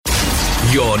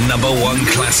Your number one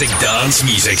classic dance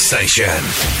music station.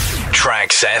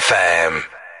 Tracks FM.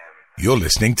 You're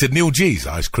listening to Neil G's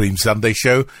Ice Cream Sunday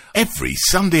Show every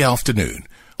Sunday afternoon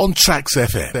on Tracks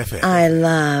FM. I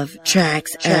love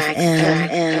Tracks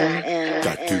FM.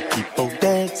 Got to keep on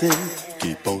dancing,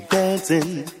 keep on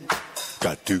dancing.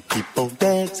 Got to keep on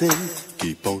dancing,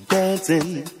 keep on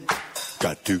dancing.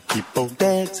 Got to keep on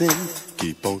dancing,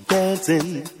 keep on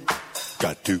dancing.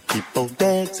 Got to keep on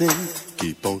dancing,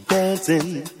 keep on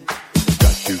dancing.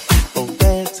 Got to keep on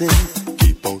dancing,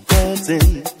 keep on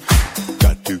dancing.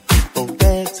 Got to keep on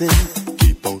dancing,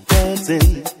 keep on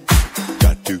dancing.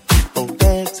 Got to keep on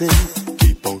dancing,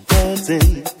 keep on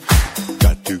dancing.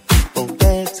 Got to keep on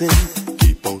dancing,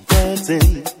 keep on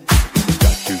dancing.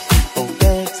 Got to keep on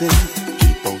dancing,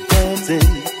 keep on dancing.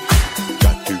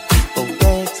 Got to keep on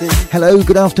dancing. Hello,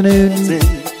 good afternoon,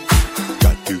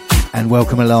 and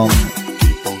welcome along.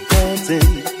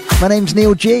 My name's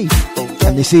Neil G,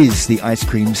 and this is the Ice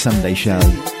Cream Sunday Show.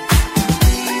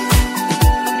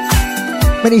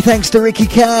 Many thanks to Ricky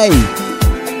Kay,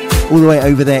 all the way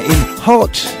over there in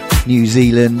hot New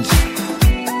Zealand,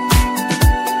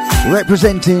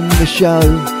 representing the show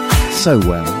so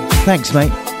well. Thanks,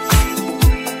 mate.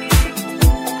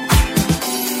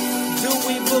 Do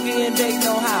we boogie and they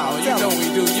know how? You know we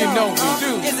do, you know we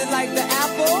do. Is it like the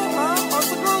Apple, or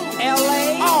the group?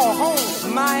 LA,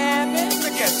 home, Miami,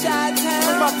 Chi-Town,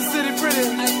 what about the city pretty?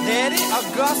 Eddie,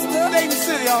 Augusta, Dayton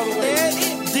City all the way.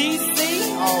 Eddie, DC,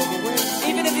 all the way.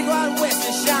 Even if you go out west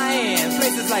in Cheyenne,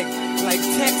 places like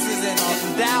Texas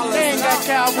and Dallas. They ain't got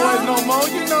cowboys no more,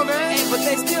 you know that. Hey, but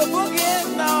they still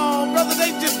boogieing. No, brother,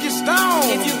 they just get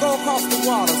stoned. If you go across the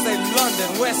water, say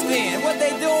London, West End, what they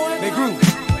doing? They groove.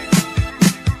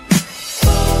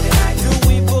 Do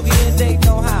we boogie and they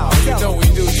know how? You know we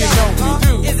do, you know we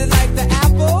do. Is it like the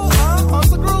Apple, or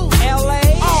the groove?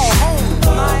 LA,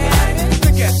 home, Miami,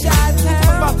 Chi-Town,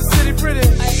 what about the city pretty?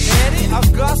 Eddie,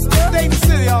 Augusta, Dayton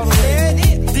City all the way.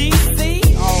 Eddie, DC,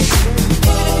 all the way.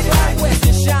 Even if you go west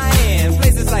in Cheyenne,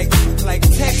 places like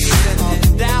Texas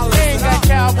and Dallas. They ain't got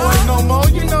cowboys no more,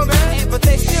 you know that. Hey, but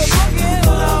they still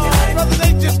boogieing. No, brother,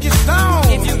 they just get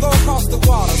stoned. If you go across the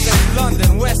water, say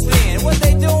London, West End, what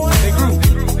they doing? They groove.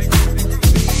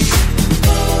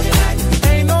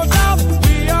 Ain't no doubt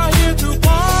we are here to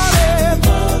party.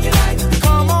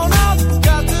 Come on out,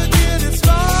 got to get it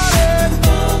started.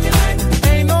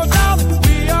 Ain't no doubt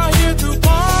we are here to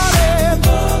party.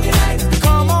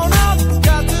 Come on out,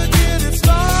 got to get it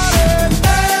started.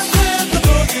 Dance with the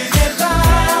boogie, get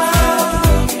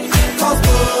down. 'Cause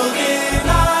boogie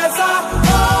nights are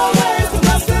always the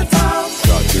best in town.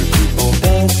 Got to keep on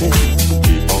dancing,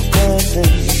 keep on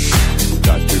dancing.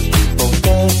 Got to keep on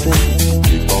dancing,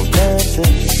 keep on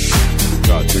dancing.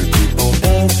 Got to keep on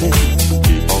dancing,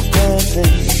 keep on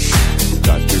dancing.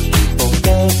 Got to keep on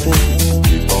dancing,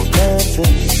 keep on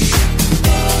dancing.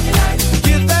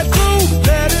 Get that groove,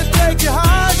 let it take you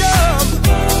higher.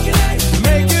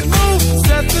 Make it move,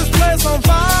 set this place on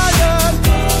fire.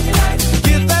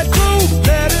 Get that groove,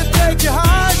 let it take you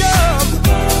higher.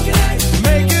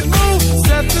 Make it move,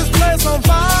 set this place on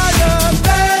fire.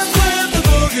 Dance with the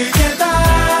boogie, get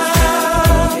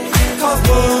down. 'Cause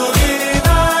boogie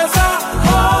nights are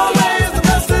always the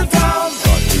best in town.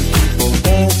 Got to keep on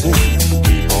dancing,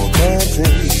 keep on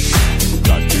dancing.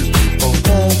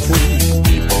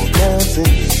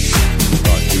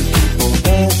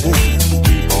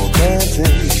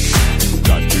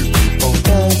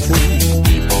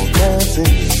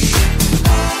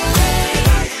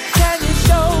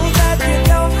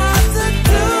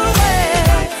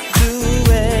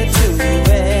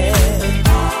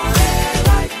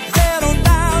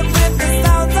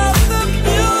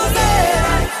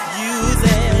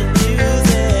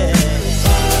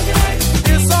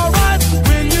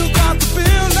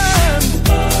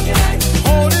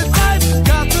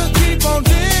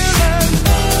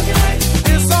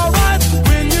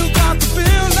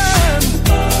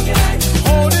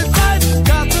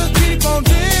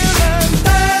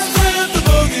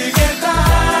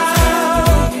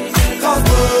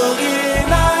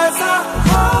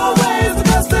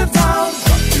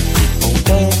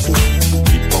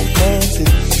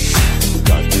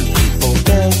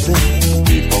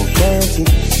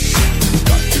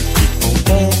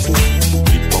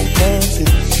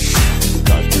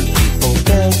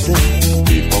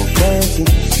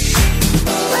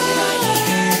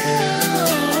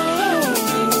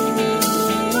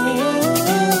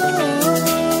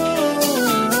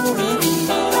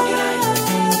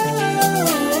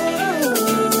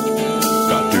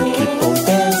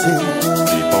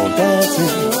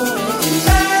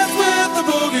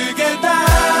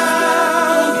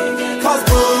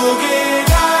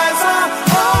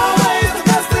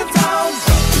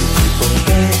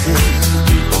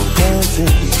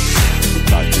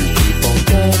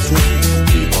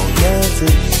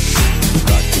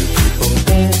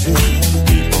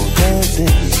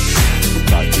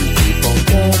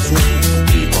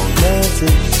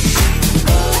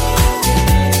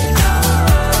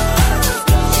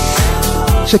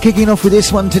 So kicking off with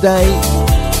this one today.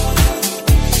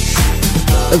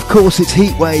 Of course it's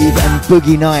Heatwave and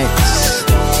Boogie Nights,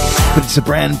 but it's a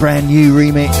brand new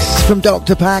remix from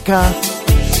Dr. Packer.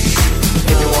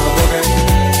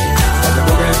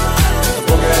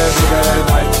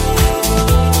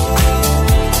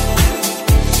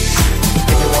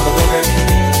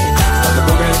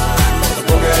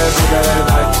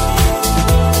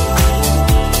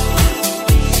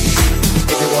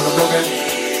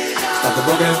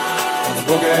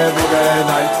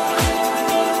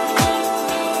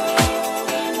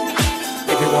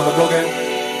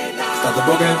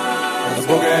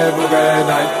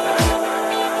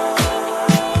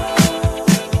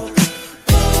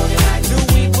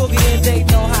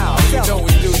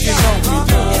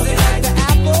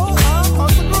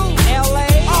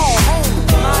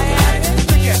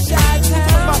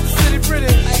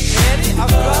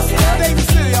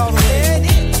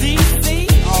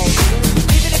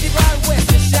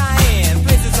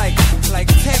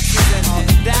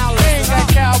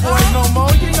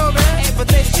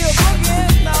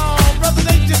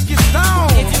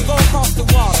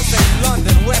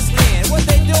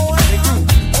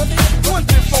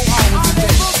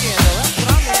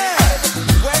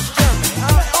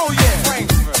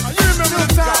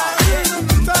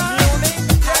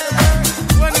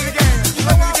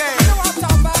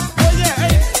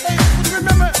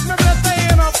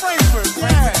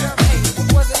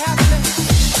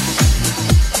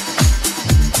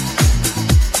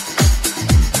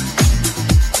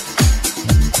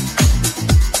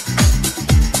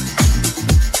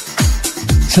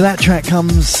 So that track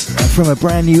comes from a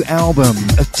brand new album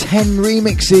of 10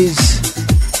 remixes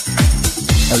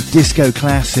of disco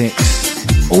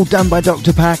classics, all done by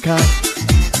Dr. Packer.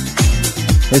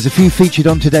 There's a few featured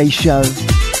on today's show.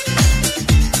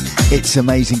 It's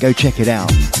amazing, go check it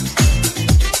out.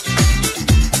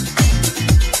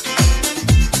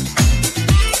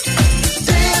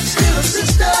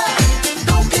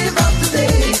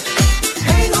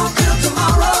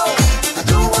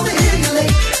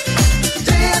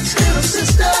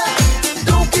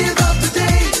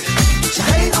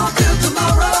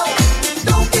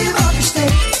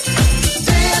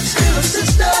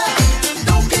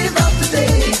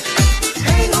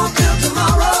 Hang on till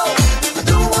tomorrow. I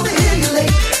don't wanna hear you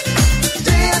late.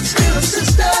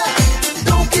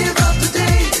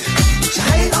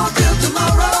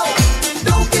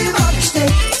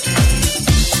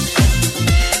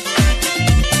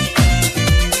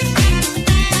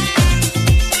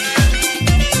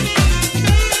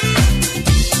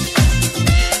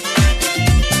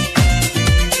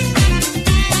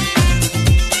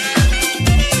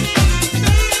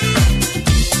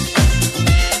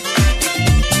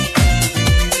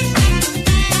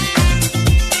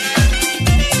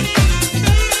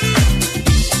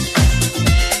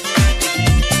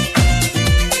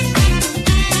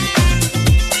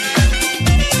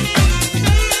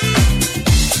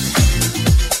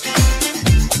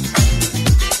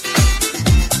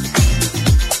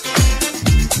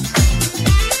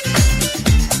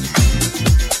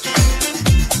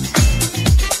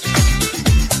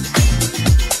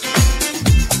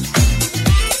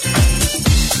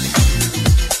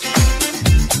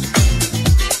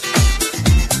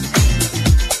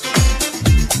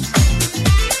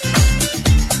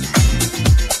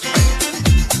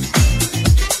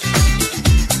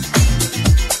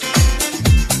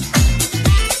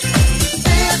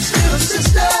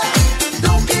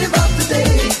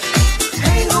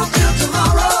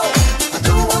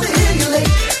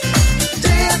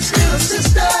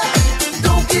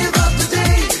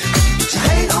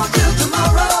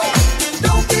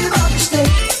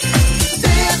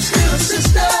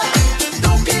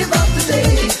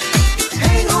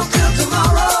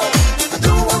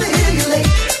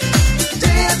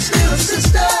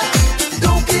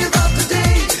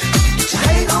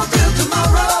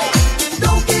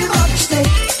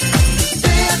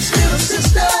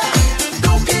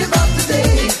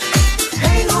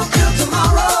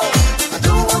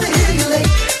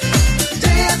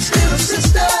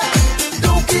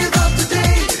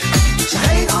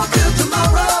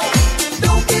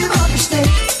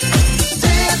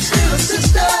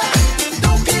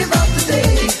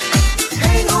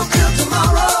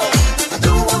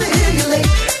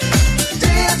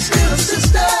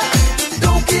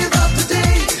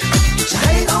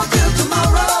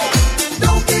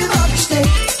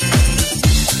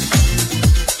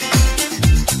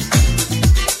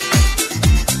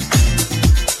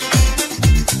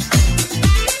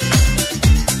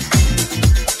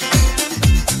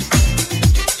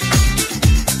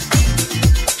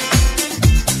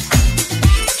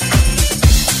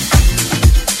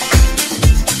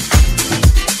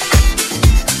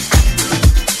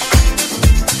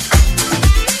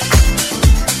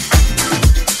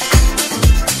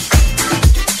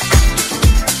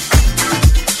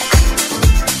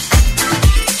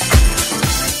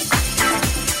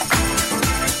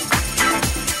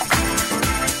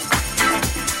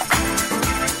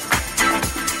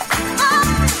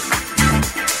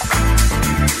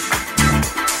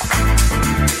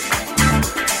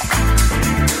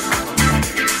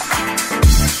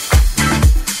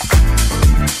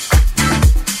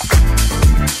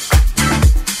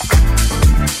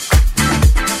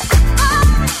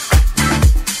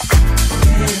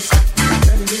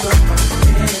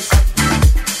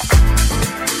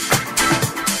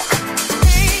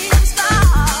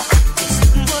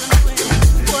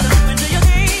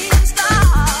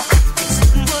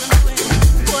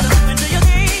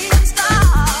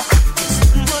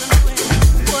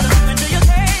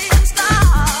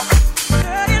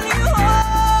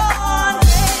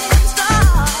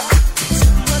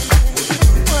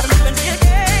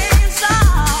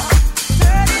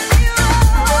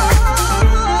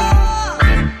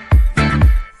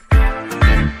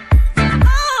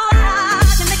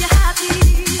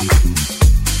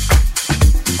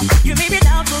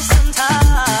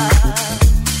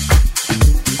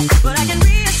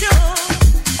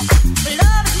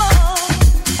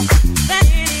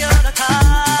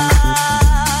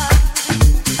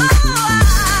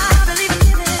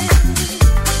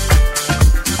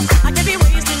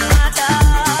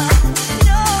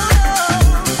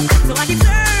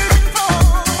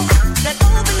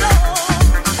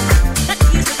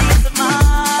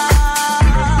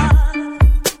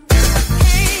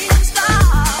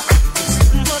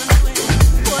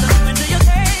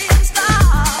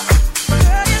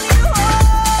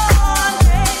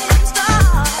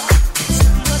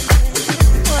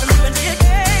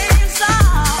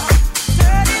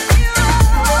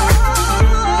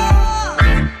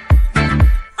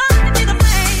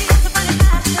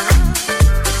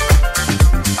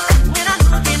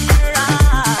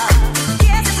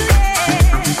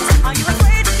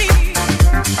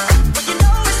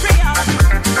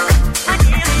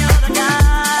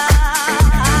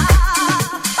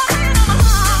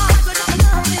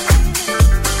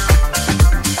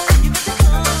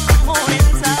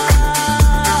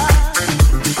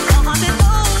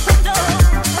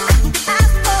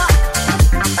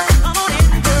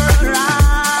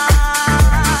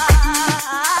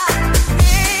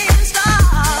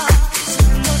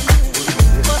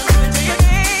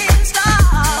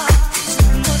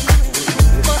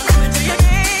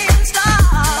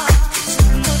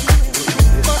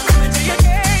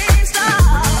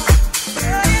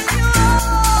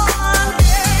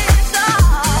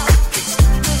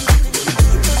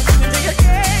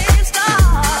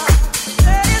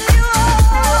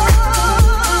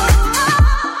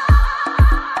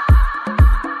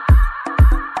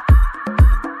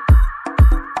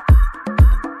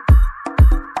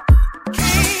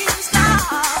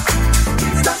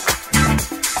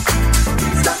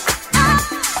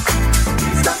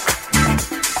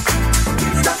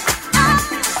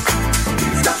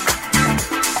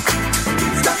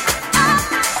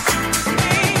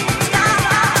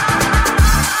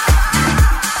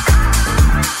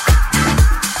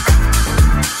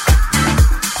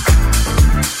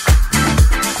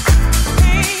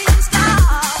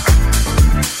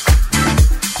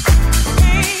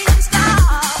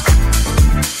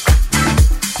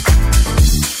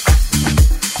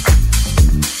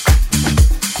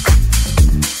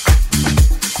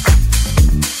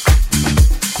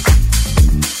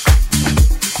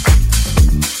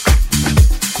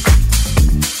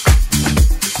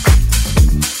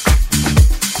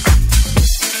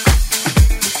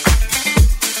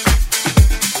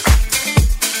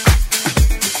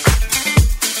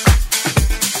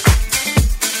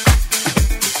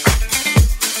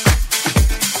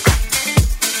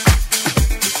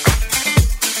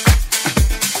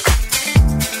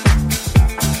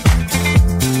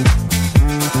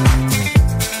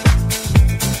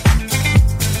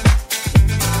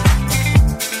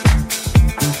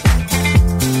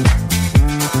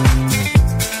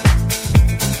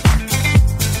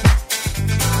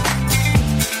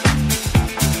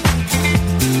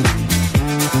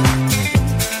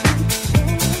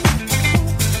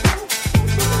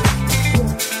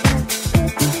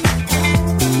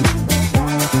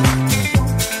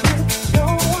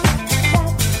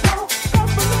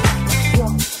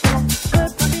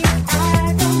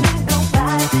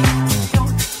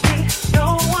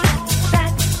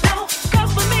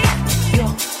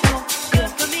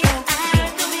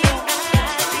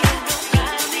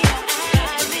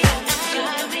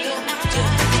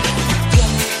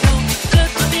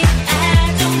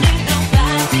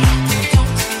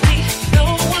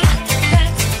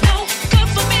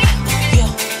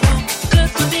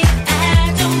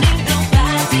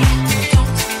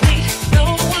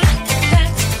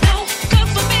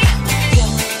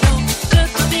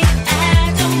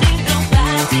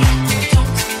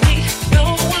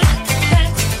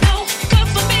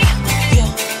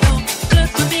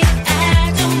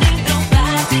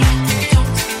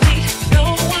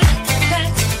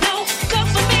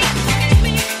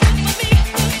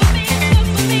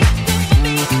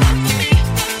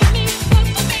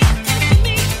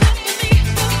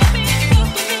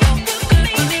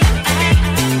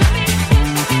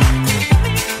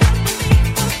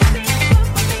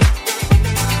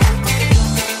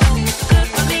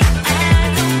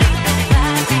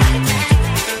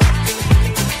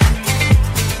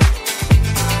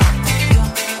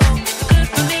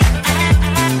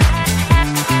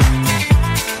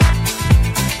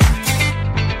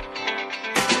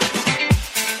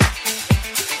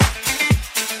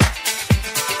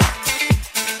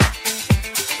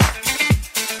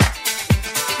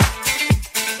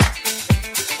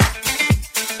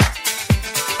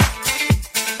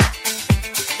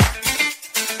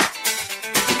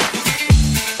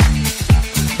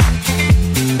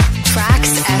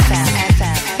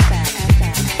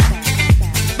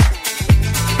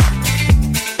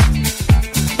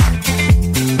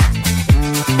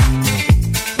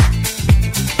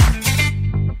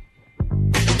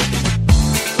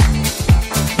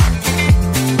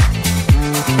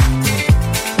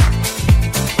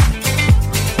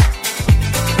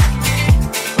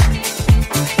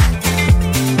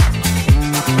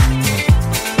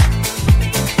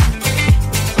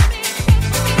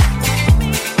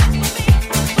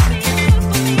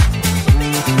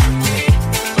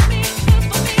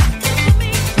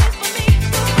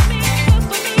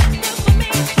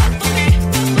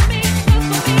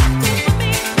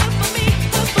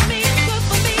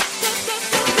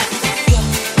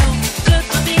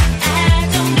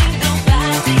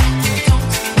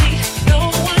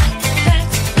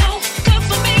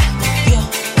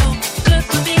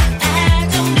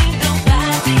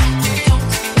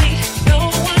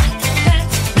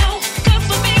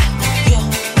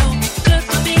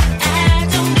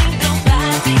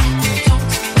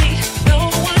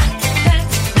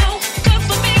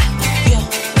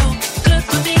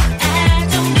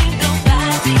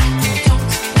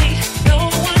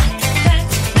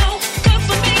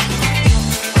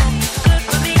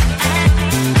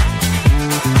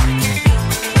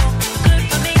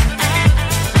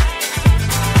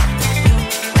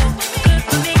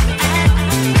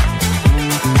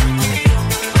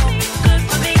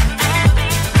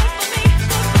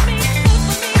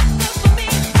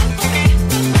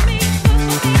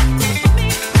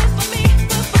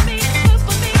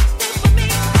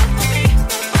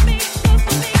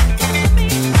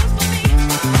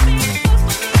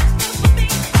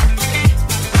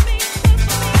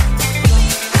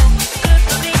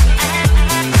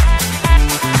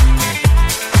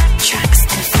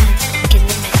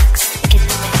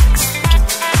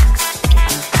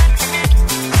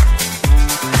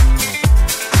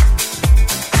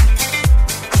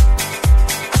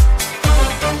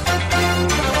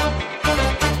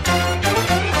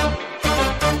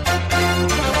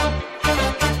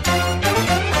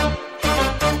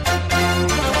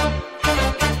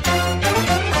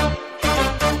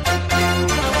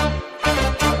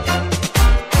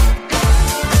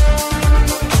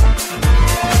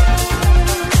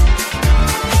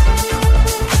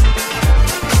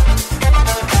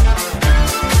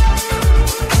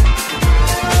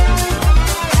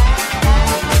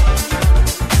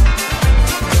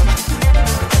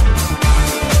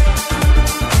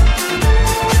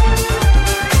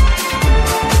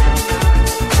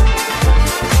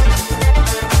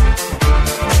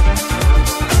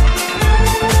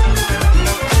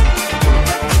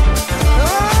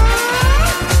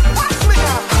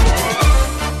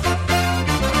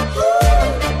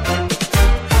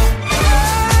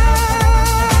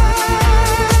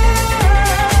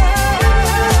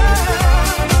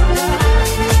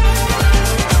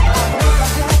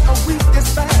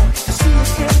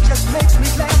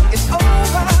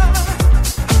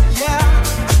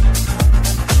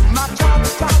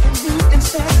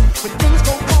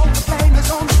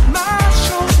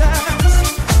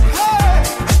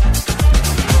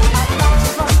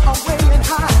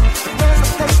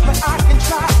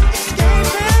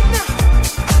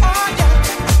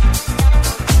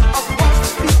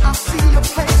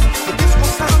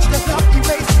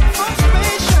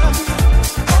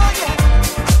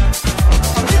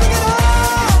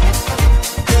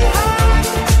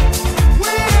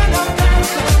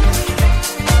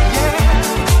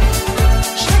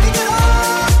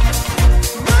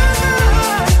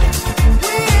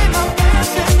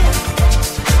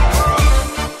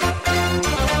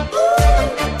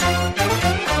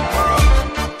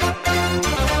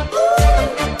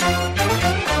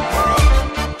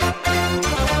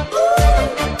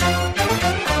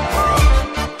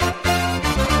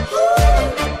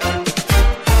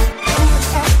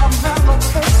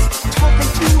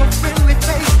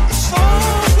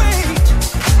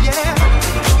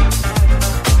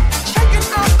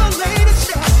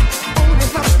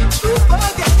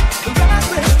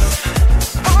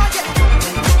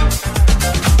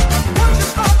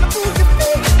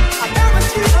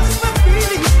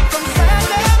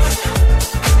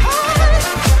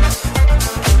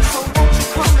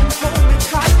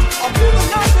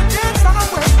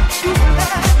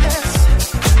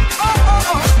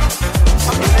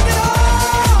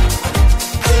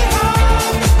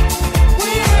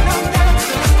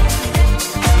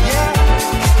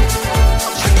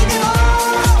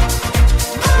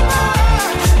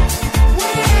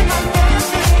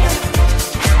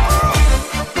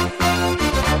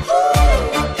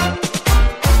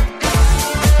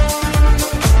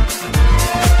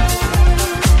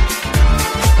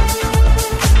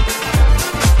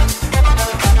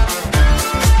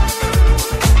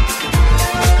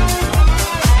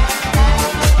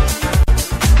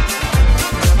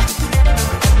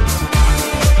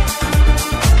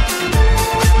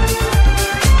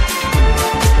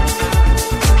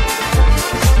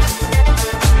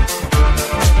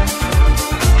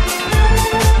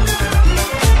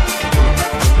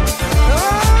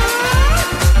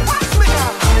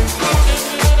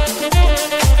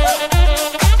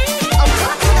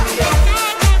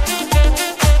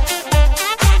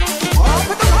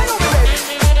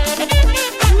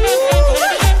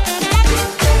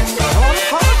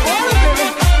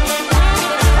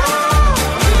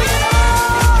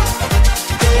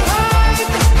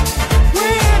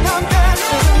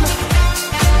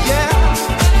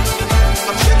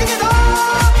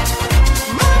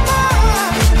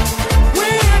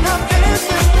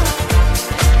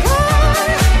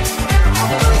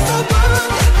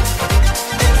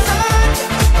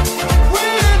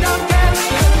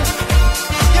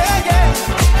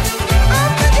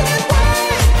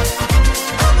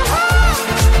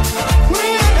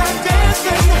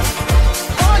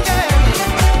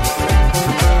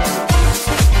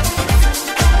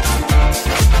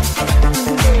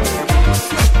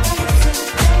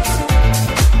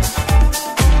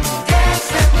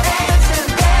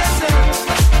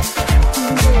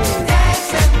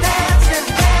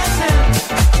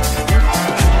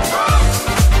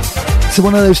 So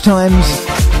one of those times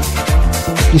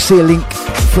you see a link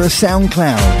for a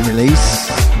SoundCloud release,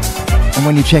 and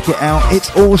when you check it out,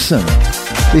 it's awesome.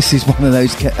 This is one of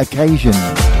those occasions.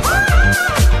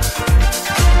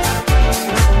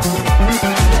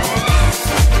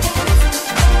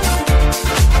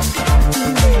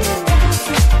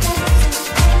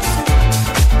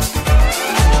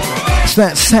 So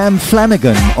that's Sam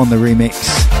Flanagan on the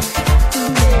remix.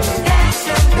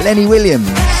 Lenny Williams,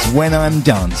 When I'm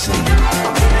Dancing.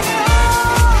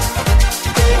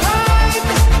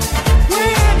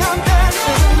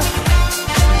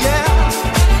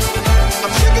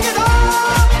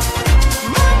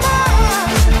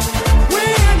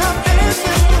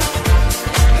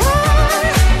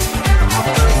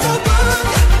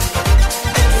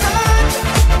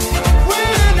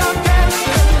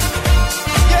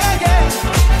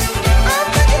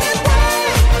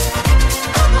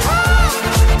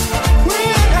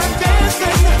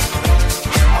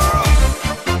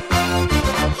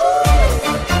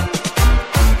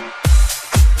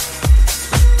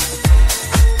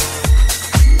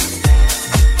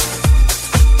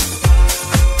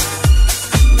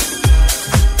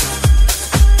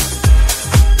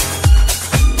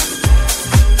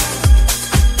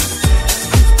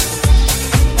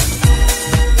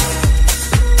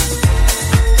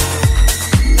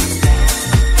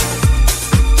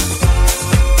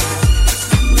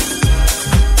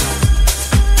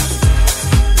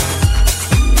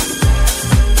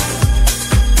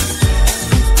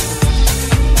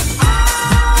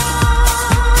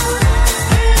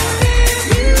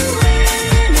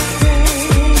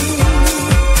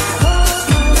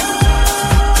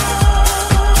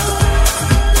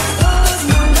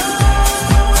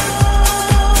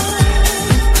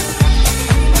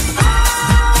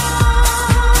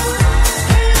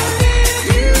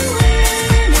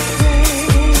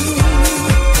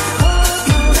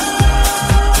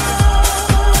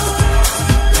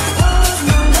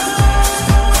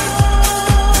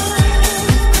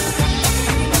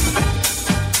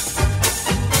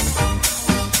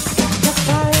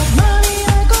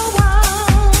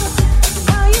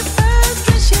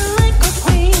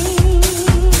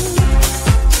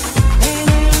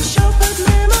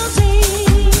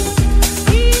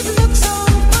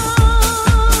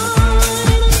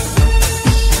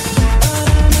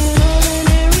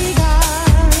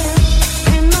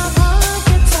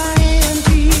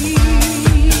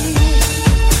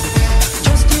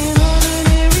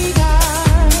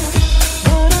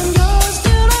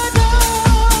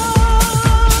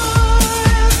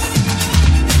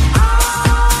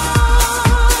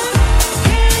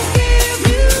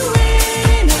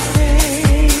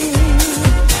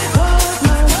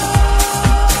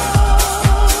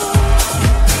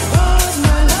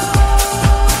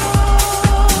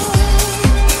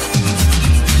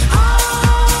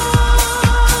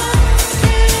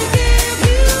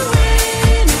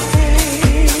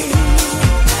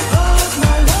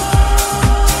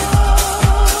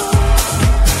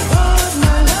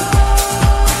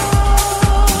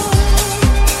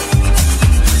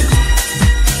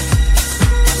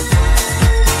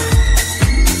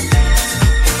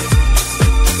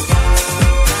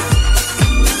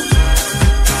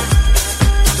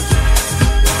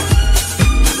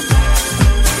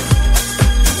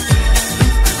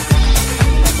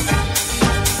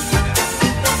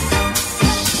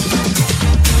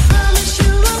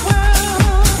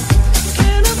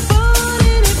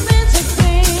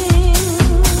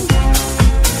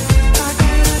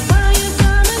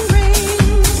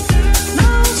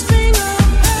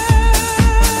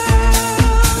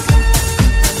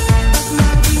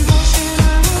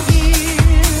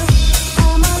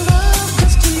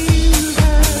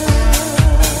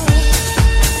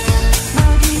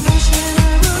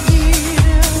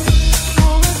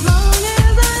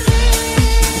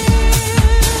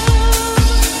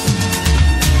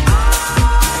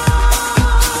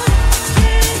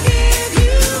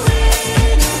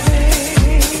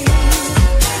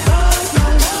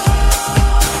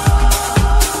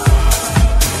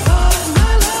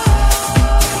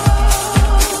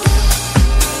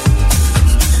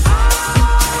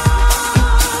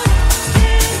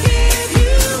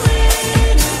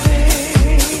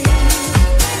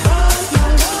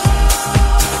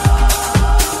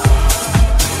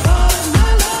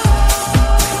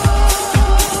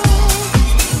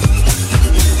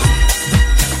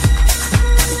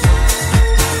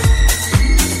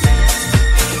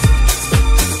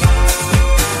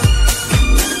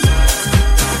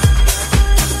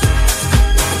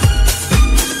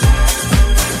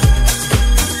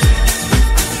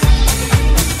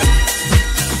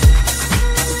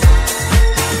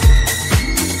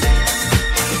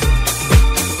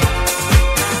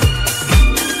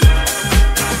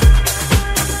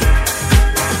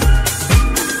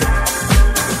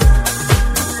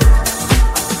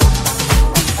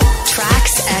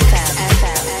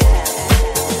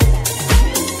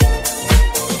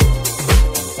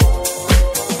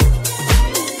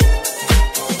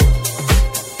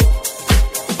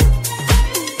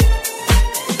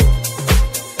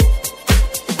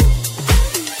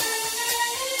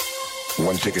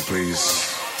 ticket,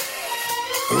 please.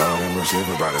 Lord have mercy,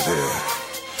 everybody's here.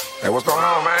 Hey, what's going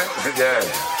on, man? Yeah,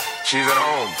 she's at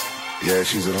home. Yeah,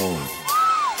 she's at home.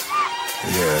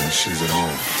 Yeah, she's at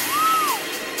home.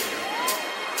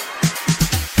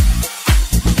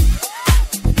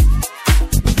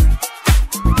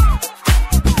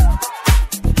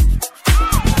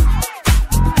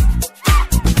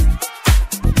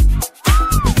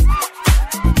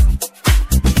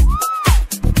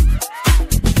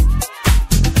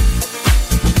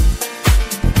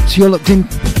 So you're looked in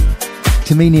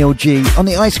to me, Neil G, on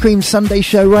the Ice Cream Sunday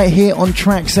show right here on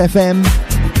Tracks FM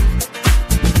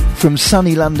from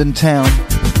sunny London town,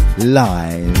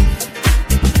 live.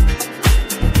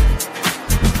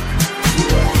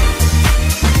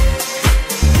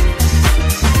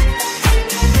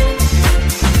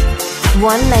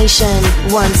 One nation,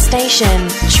 one station,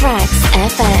 Tracks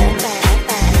FM.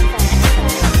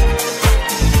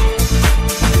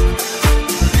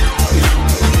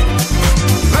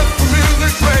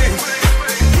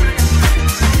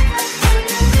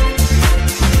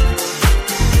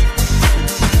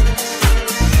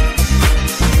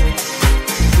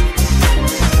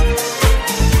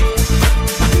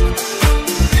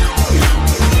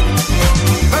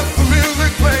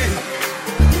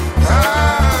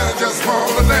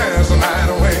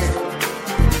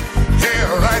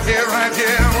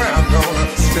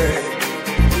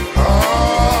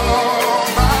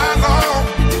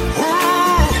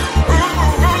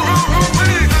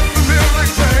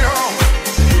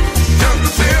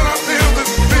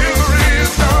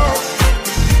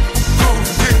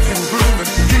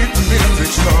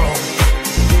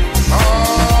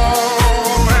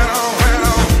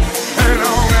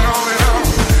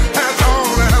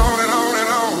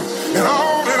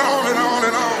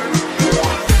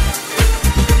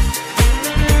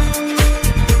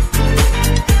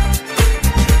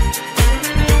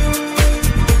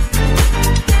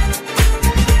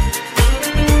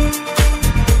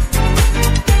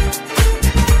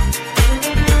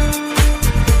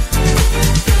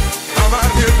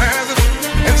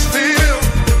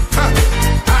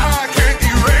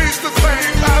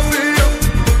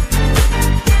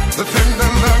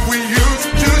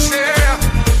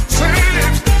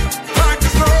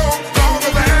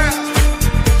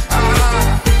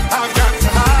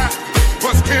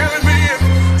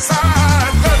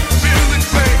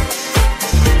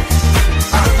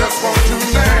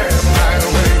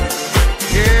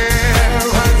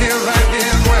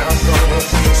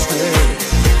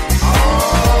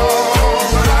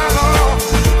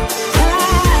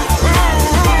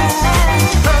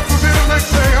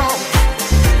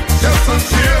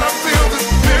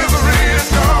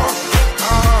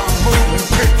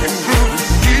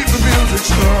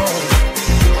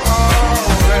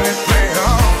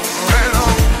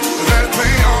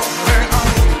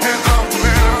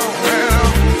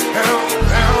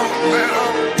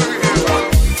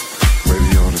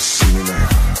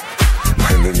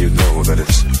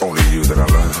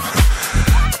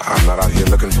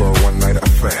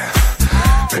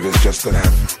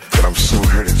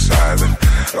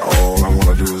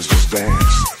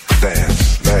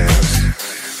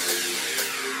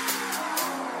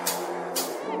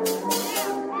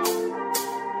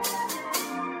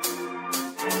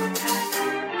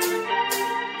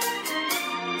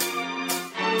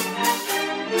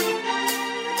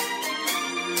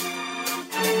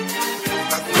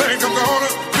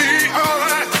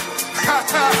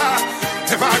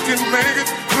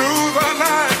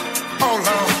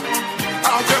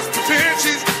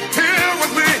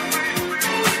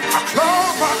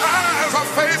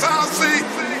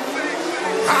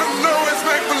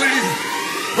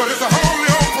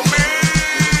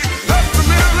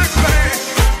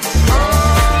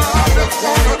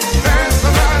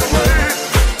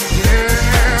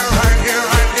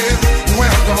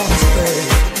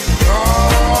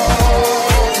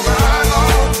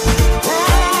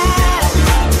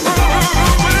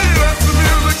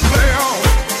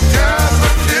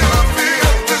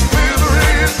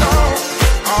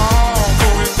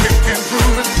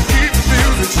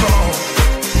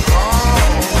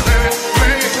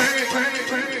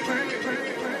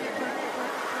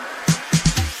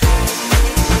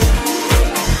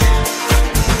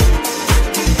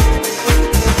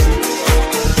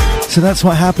 So that's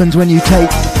what happens when you take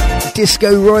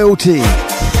disco royalty,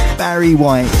 Barry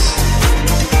White,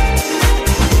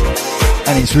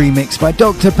 and it's remixed by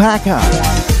Dr. Packer.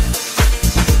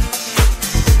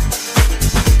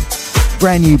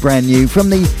 Brand new from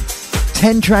the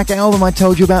 10-track album I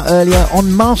told you about earlier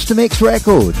on Master Mix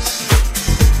Records.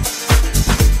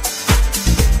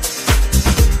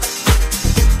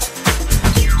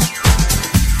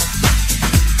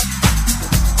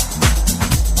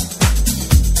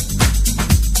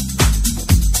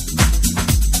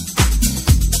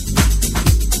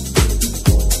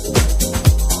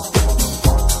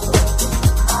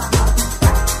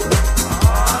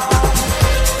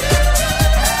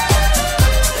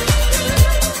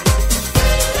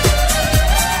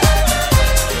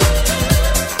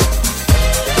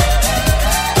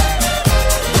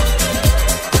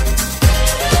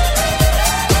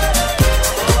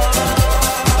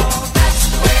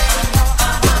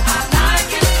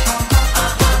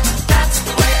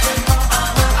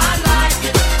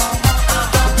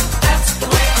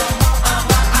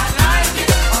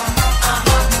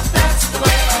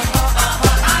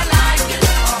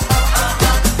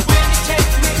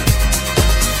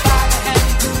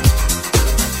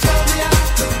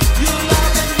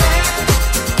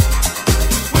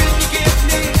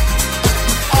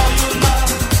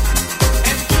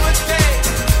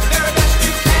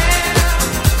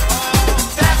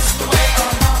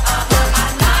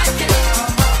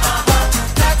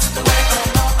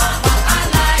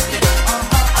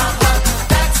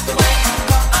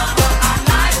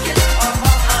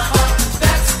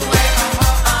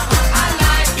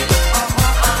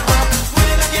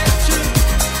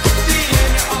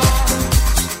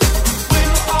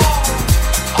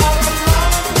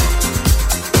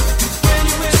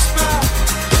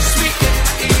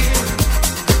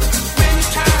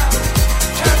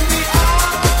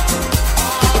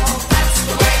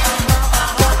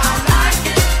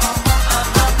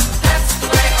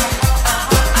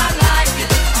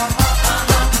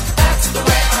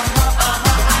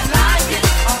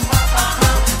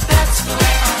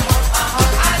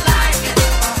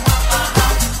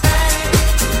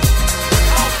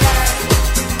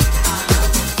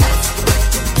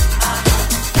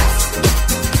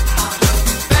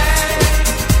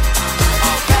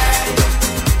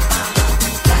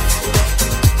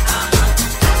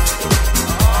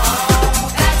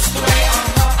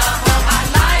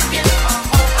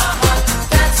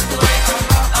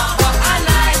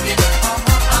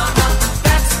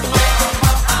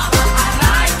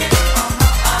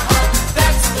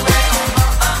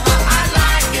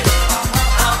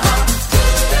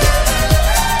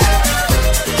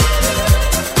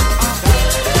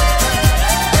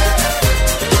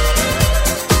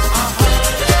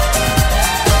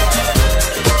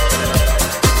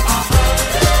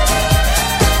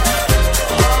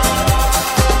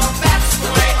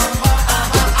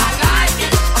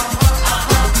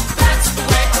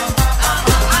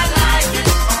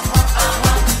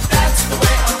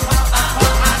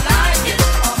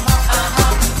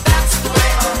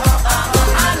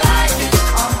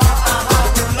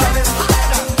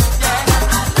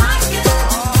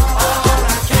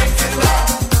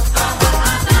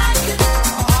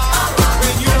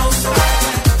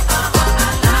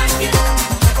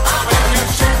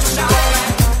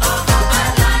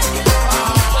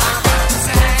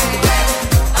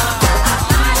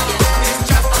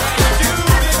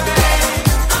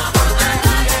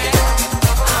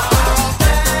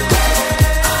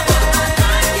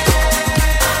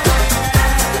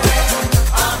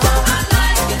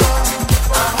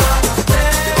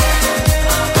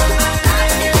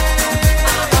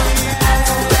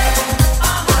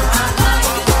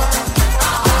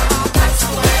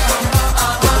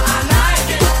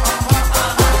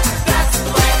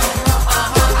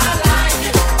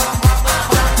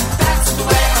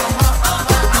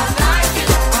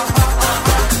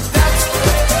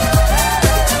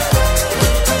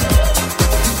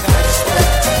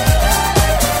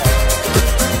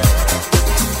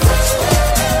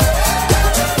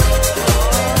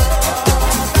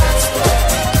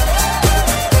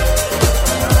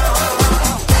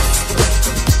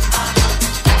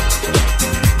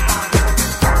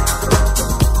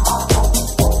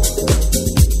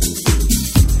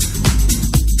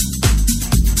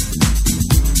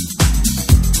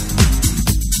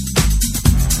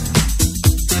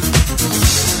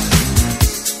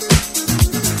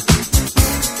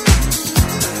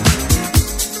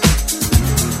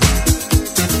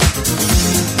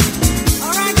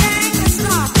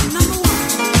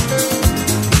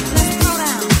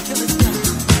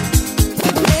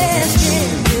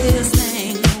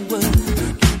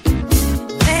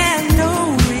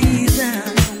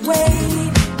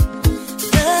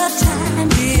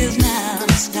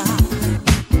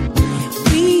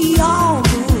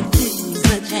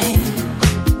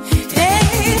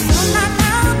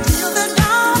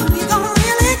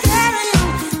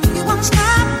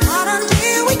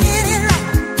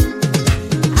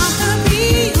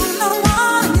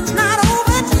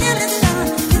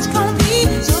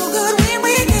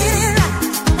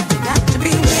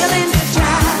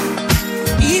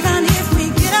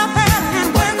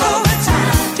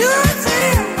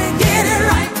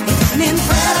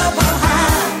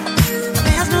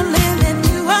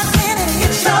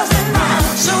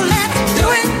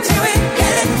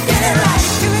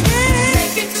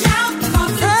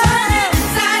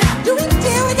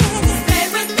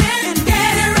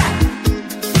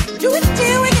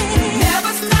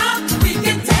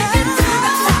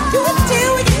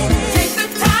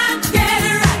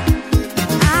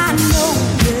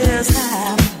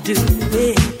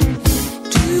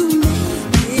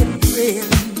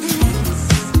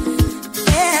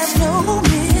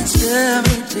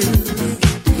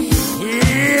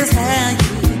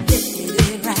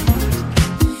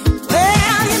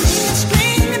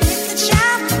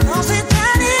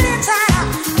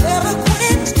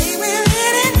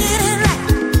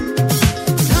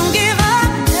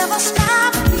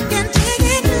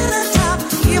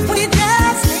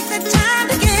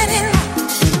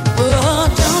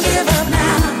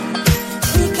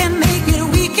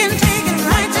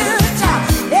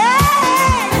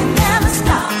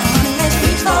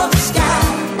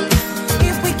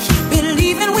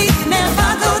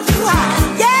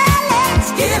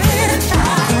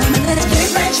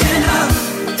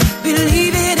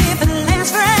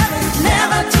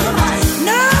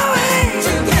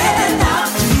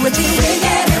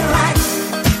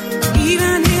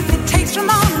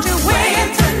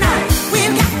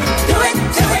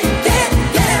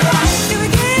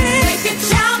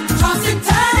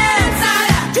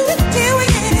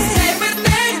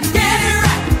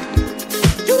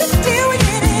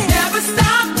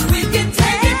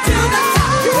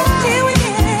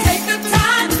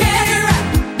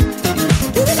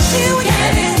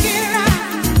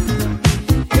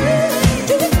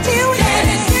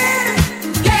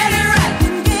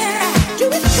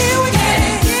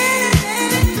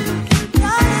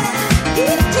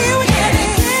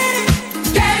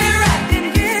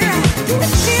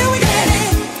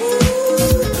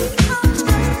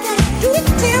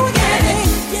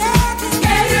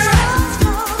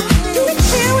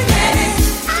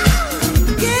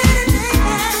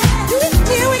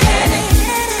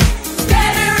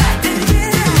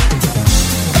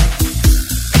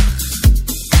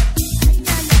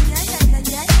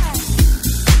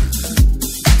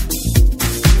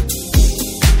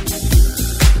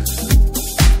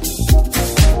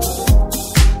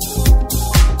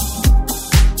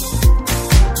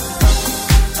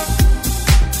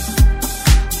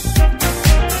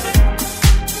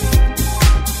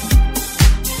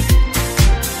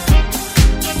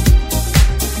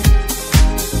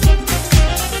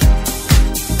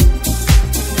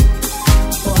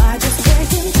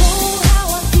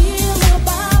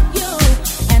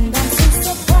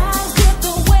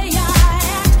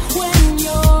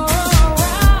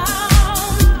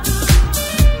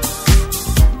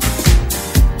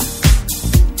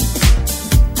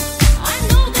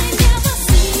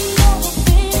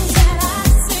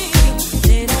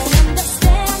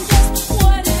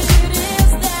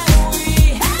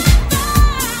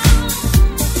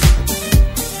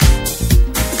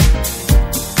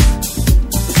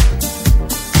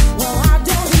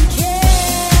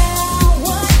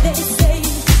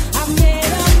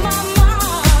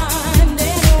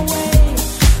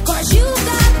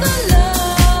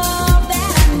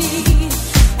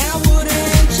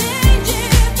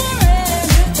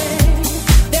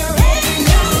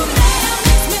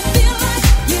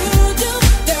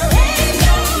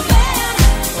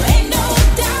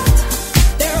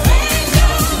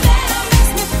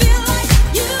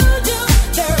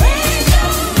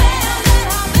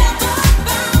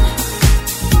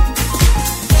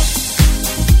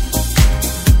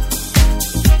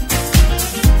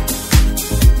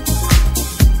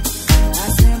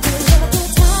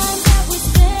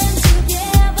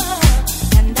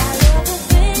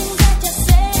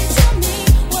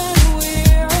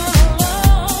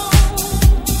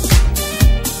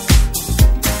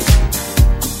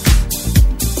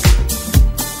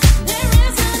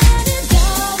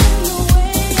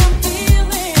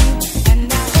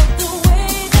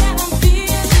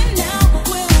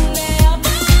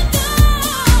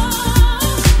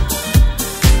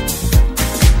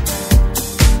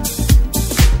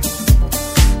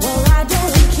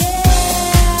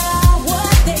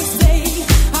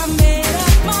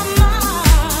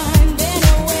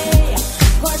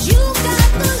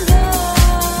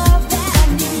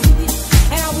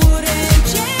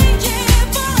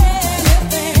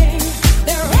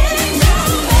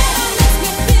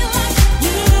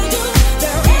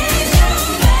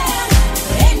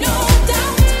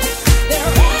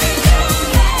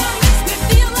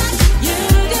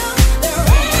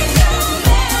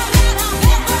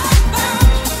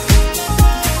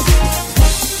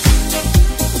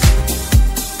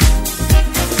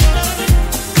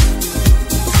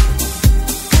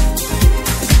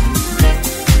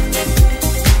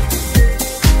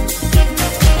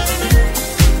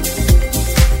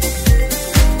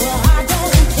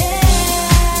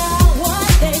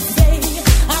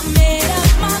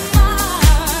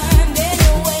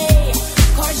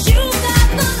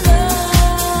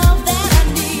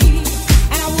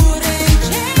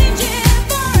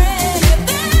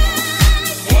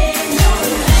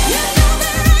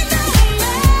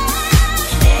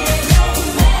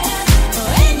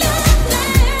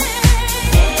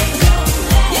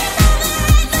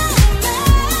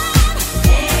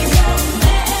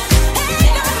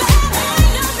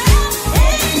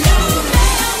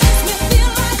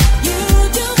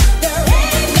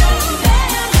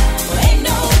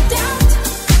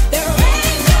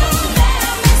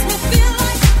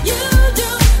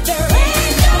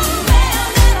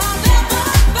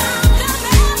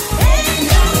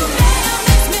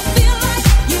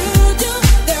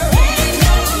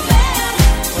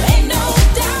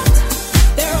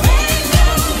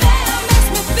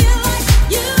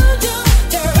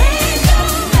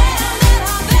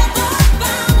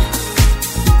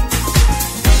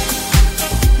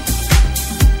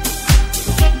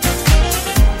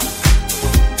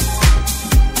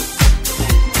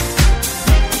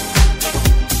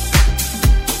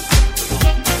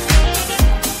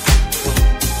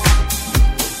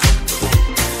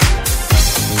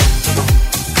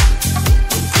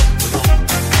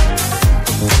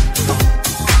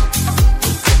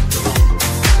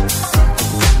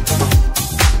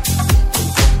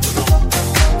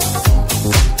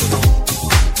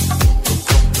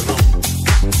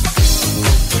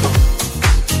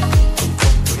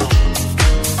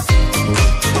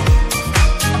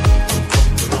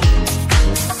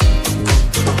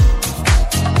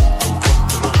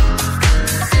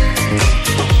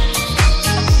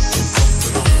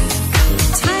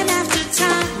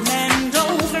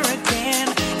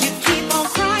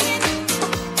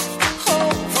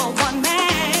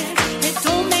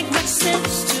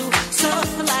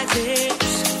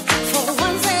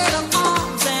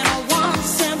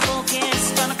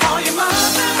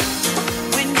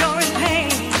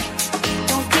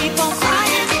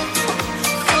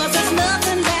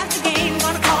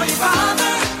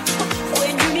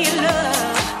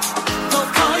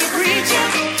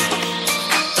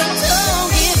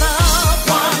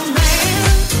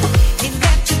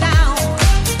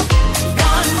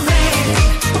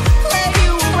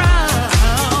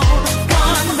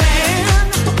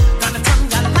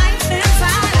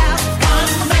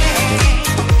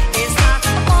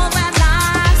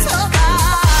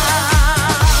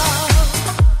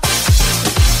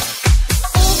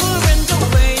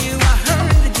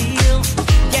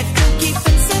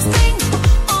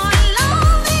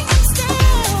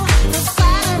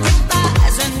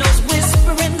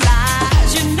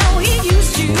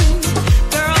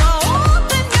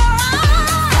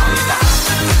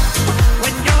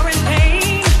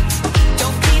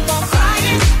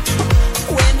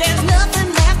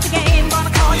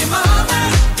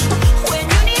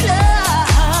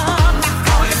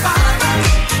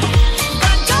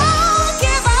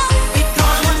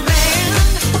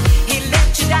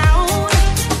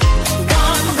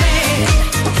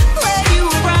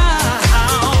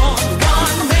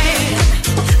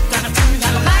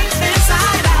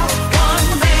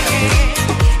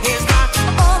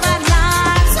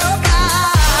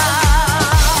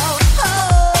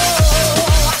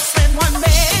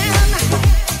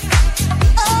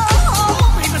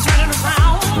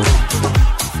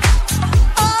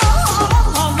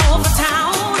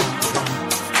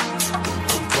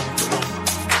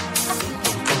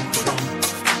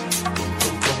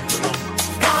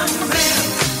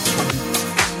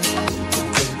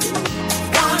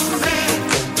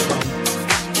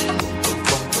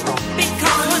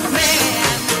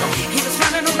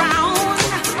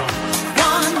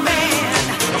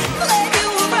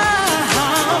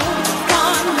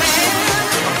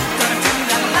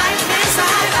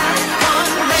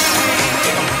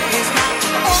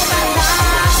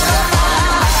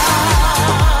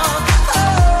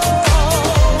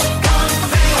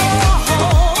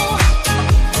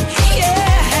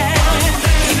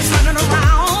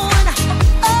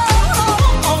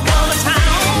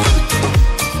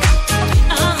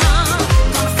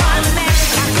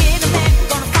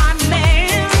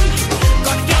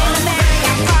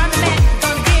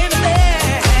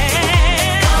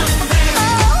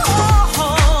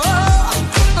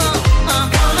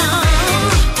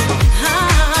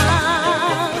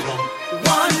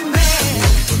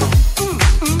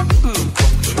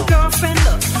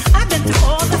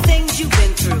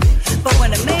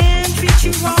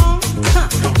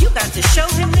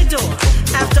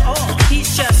 After all,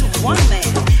 he's just one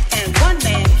man, and one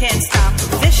man can't stop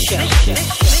this show.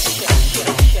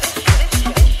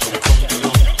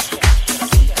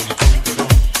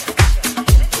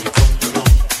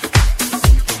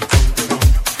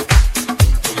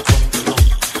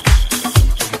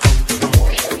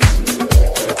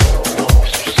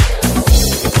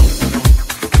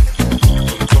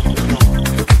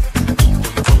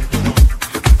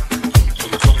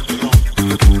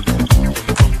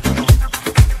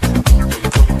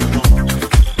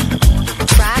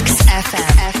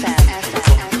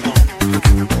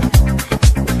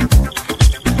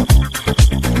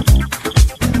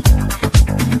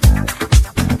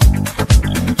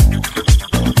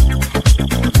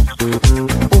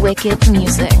 Wicked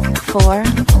music for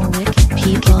wicked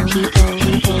people.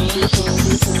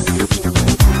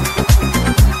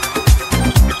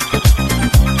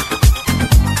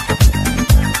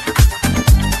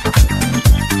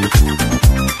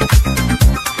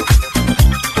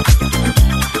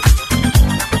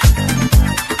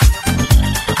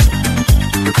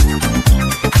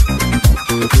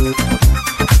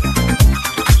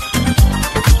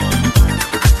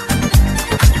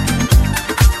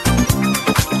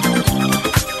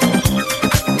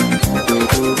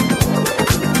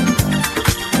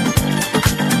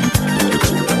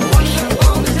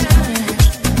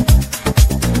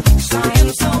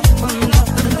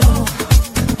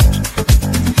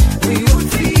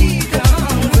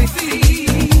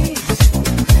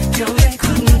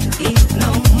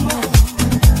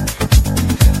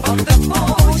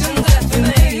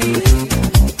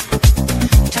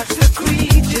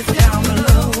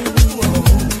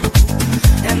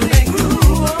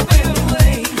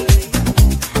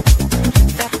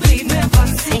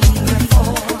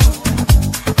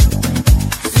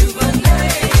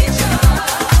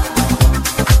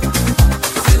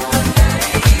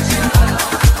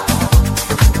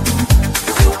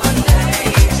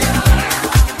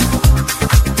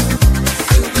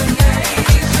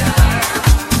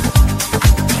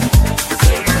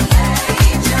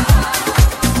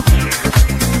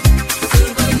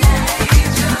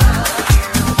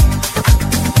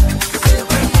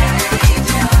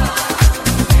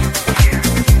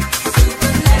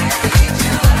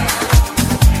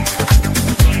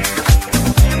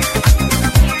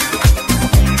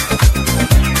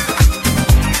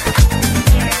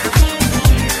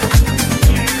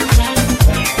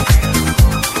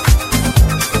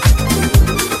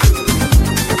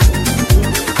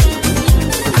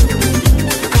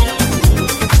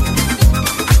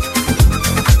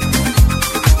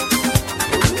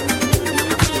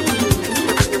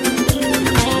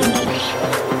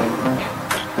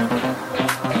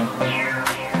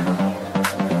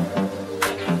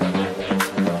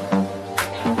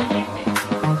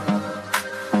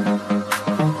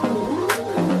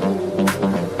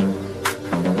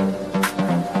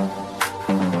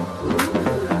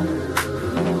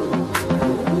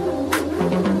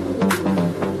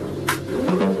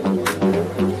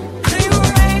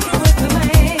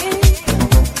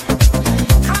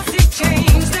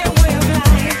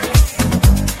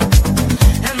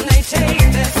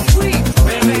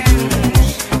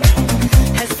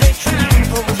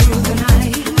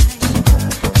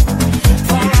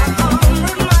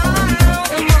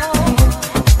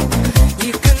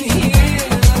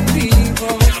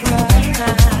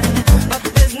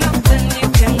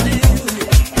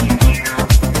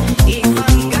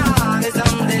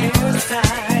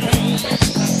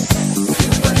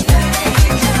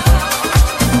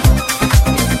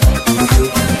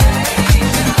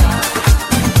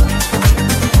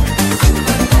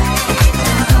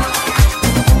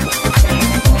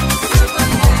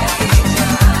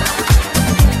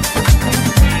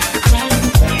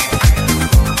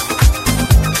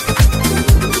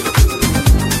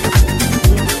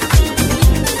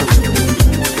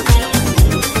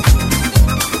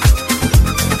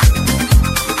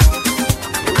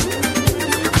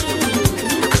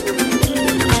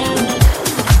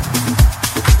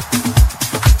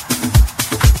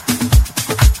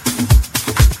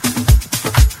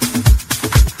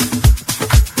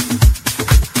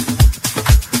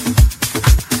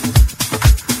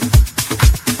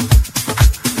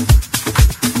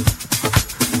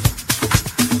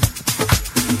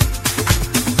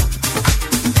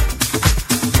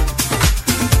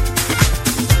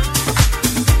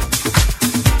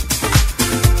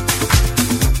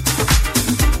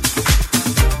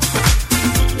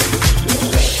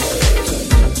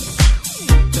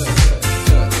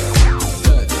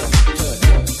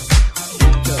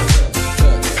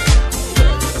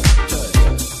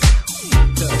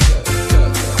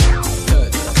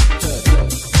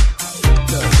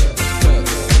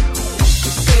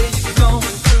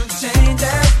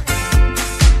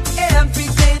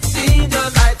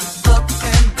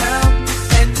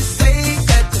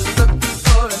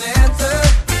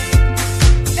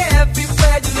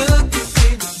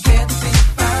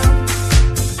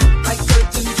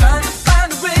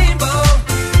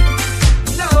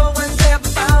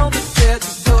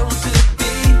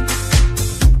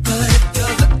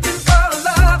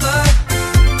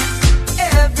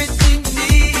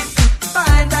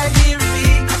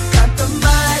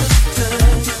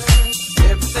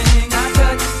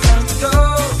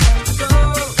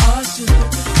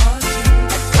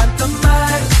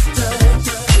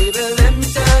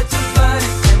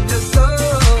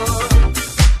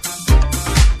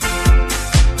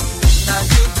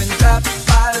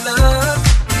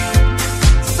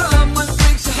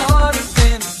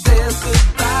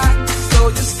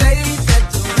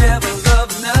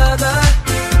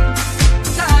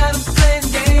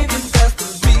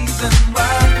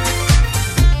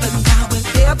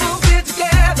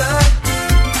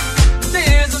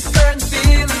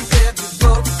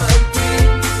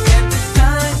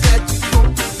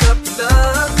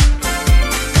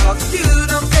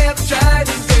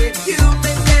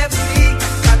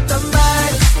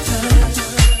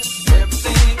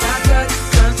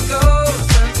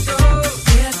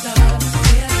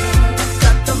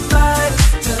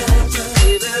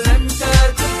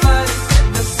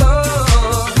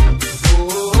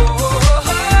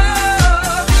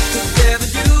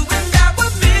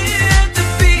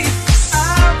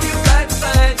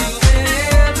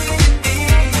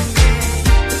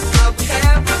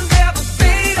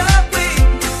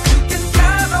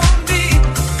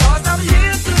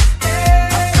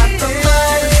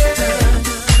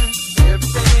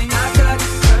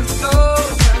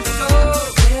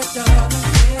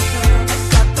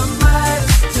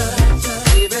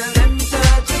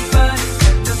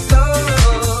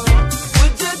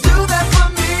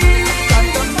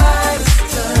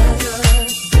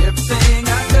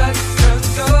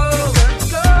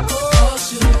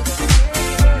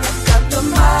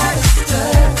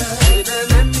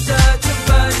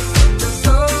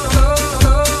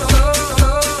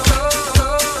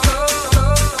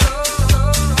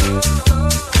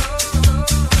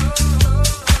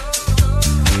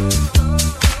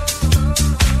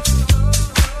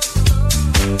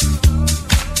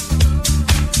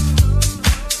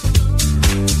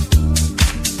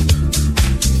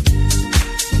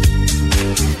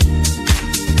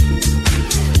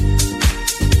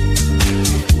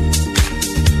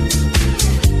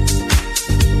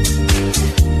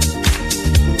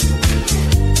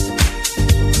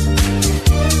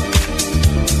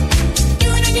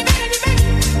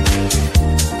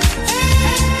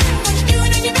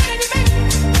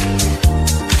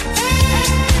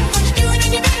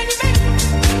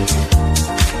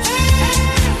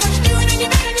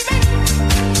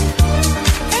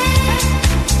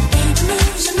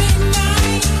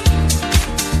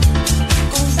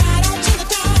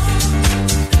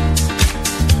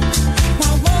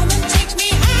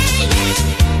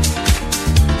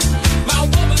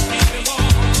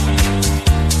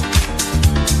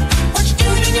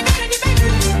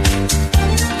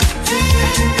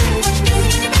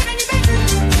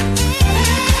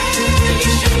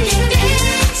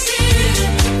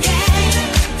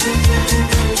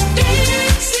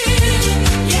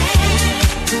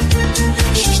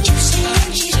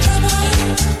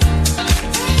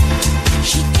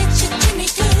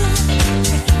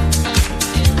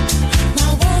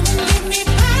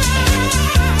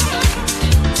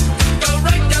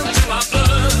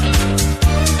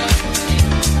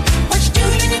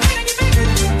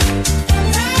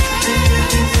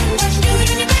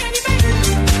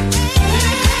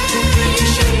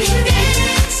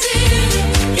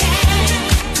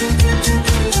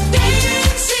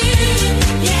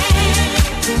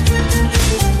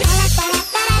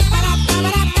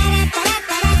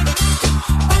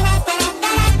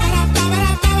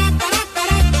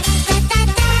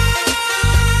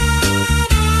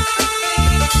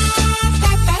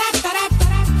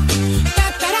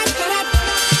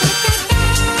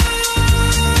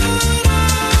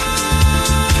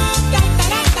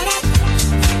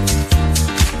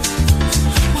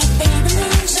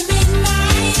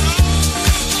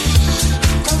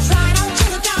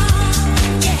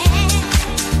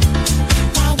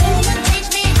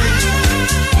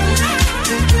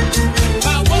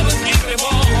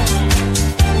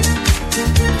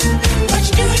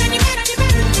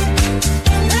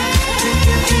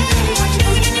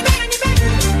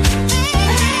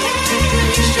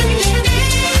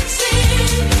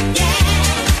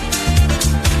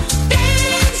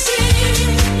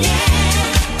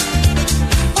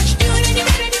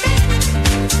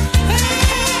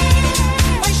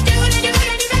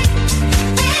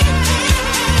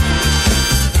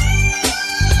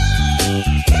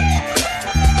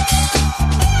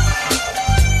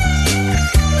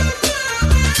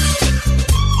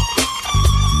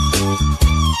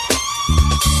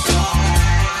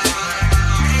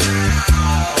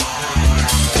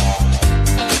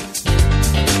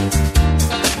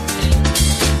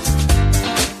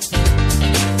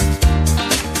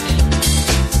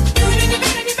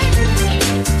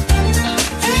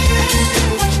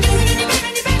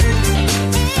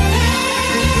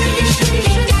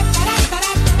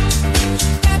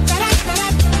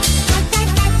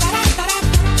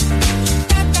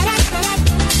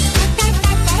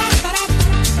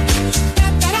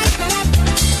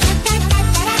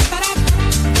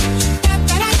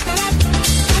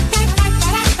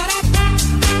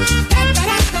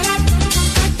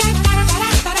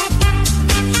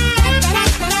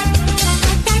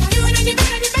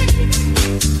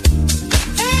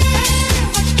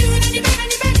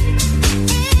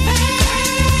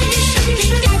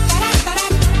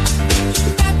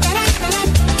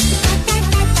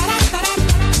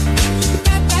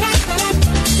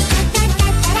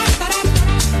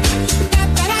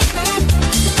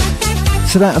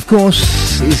 So that, of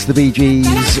course, is the Bee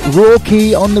Gees' Raw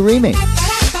Key on the remix.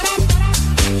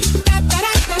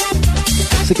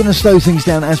 So going to slow things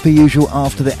down as per usual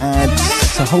after the ads,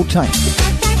 so hold tight.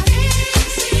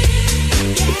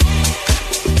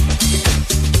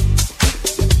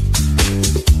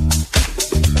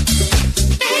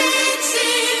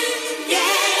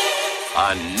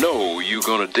 I know you're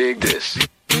gonna dig this.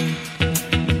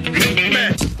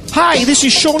 Hi, this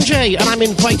is Sean J, and I'm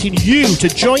inviting you to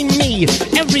join me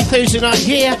every Thursday night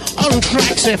here on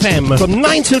Tracks FM. From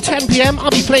 9 till 10 p.m,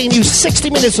 I'll be playing you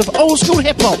 60 minutes of old school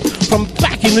hip-hop from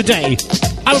back in the day.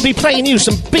 I'll be playing you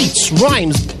some beats,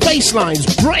 rhymes, bass lines,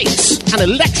 breaks, and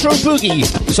electro boogie.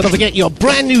 So don't forget your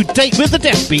brand new date with the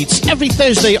Deaf Beats every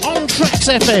Thursday on Tracks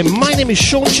FM. My name is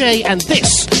Sean J, and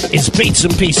this is Beats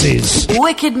and Pieces.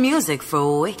 Wicked music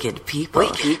for wicked people.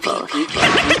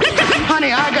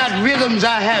 Honey, I got rhythms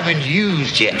I haven't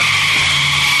used yet.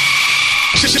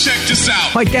 Check this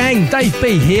out. Hi gang, Dave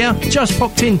B here. Just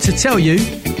popped in to tell you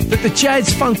that the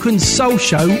Jazz Funk and Soul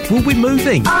Show will be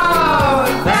moving. Oh,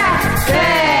 that's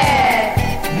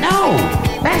it! No,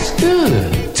 that's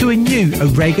good. To a new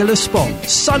irregular spot,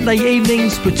 Sunday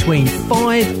evenings between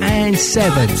 5 and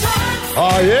 7.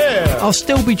 Oh yeah! I'll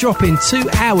still be dropping 2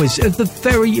 hours of the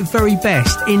very, very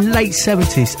best in late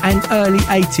 70s and early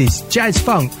 80s jazz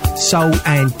funk, soul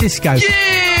and disco.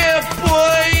 Yeah, boy!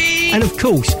 And of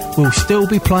course, we'll still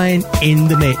be playing in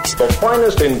the mix. The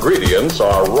finest ingredients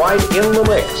are right in the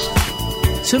mix.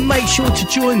 So make sure to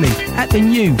join me at the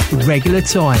new regular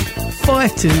time,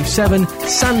 5 to 7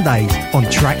 Sundays on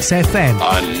Tracks FM.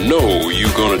 I know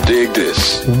you're gonna dig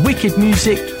this. Wicked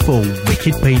music for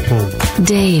wicked people.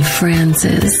 Dave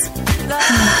Francis.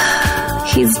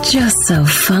 He's just so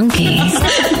funky.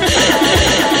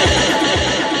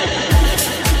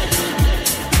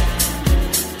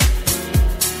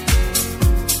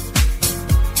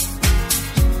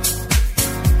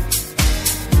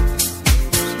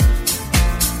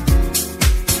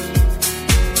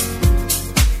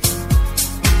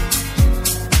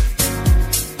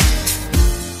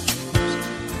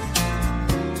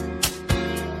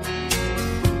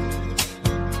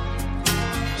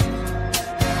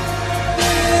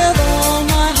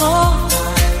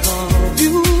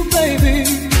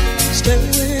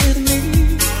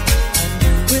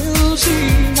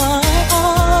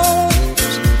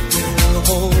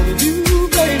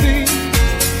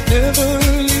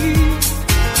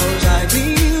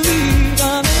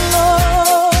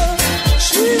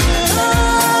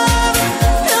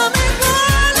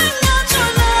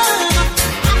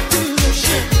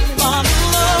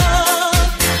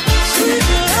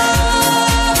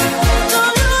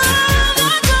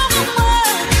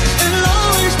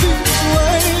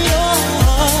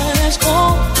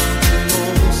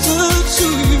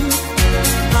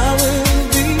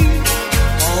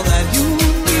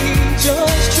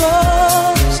 Just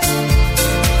trust.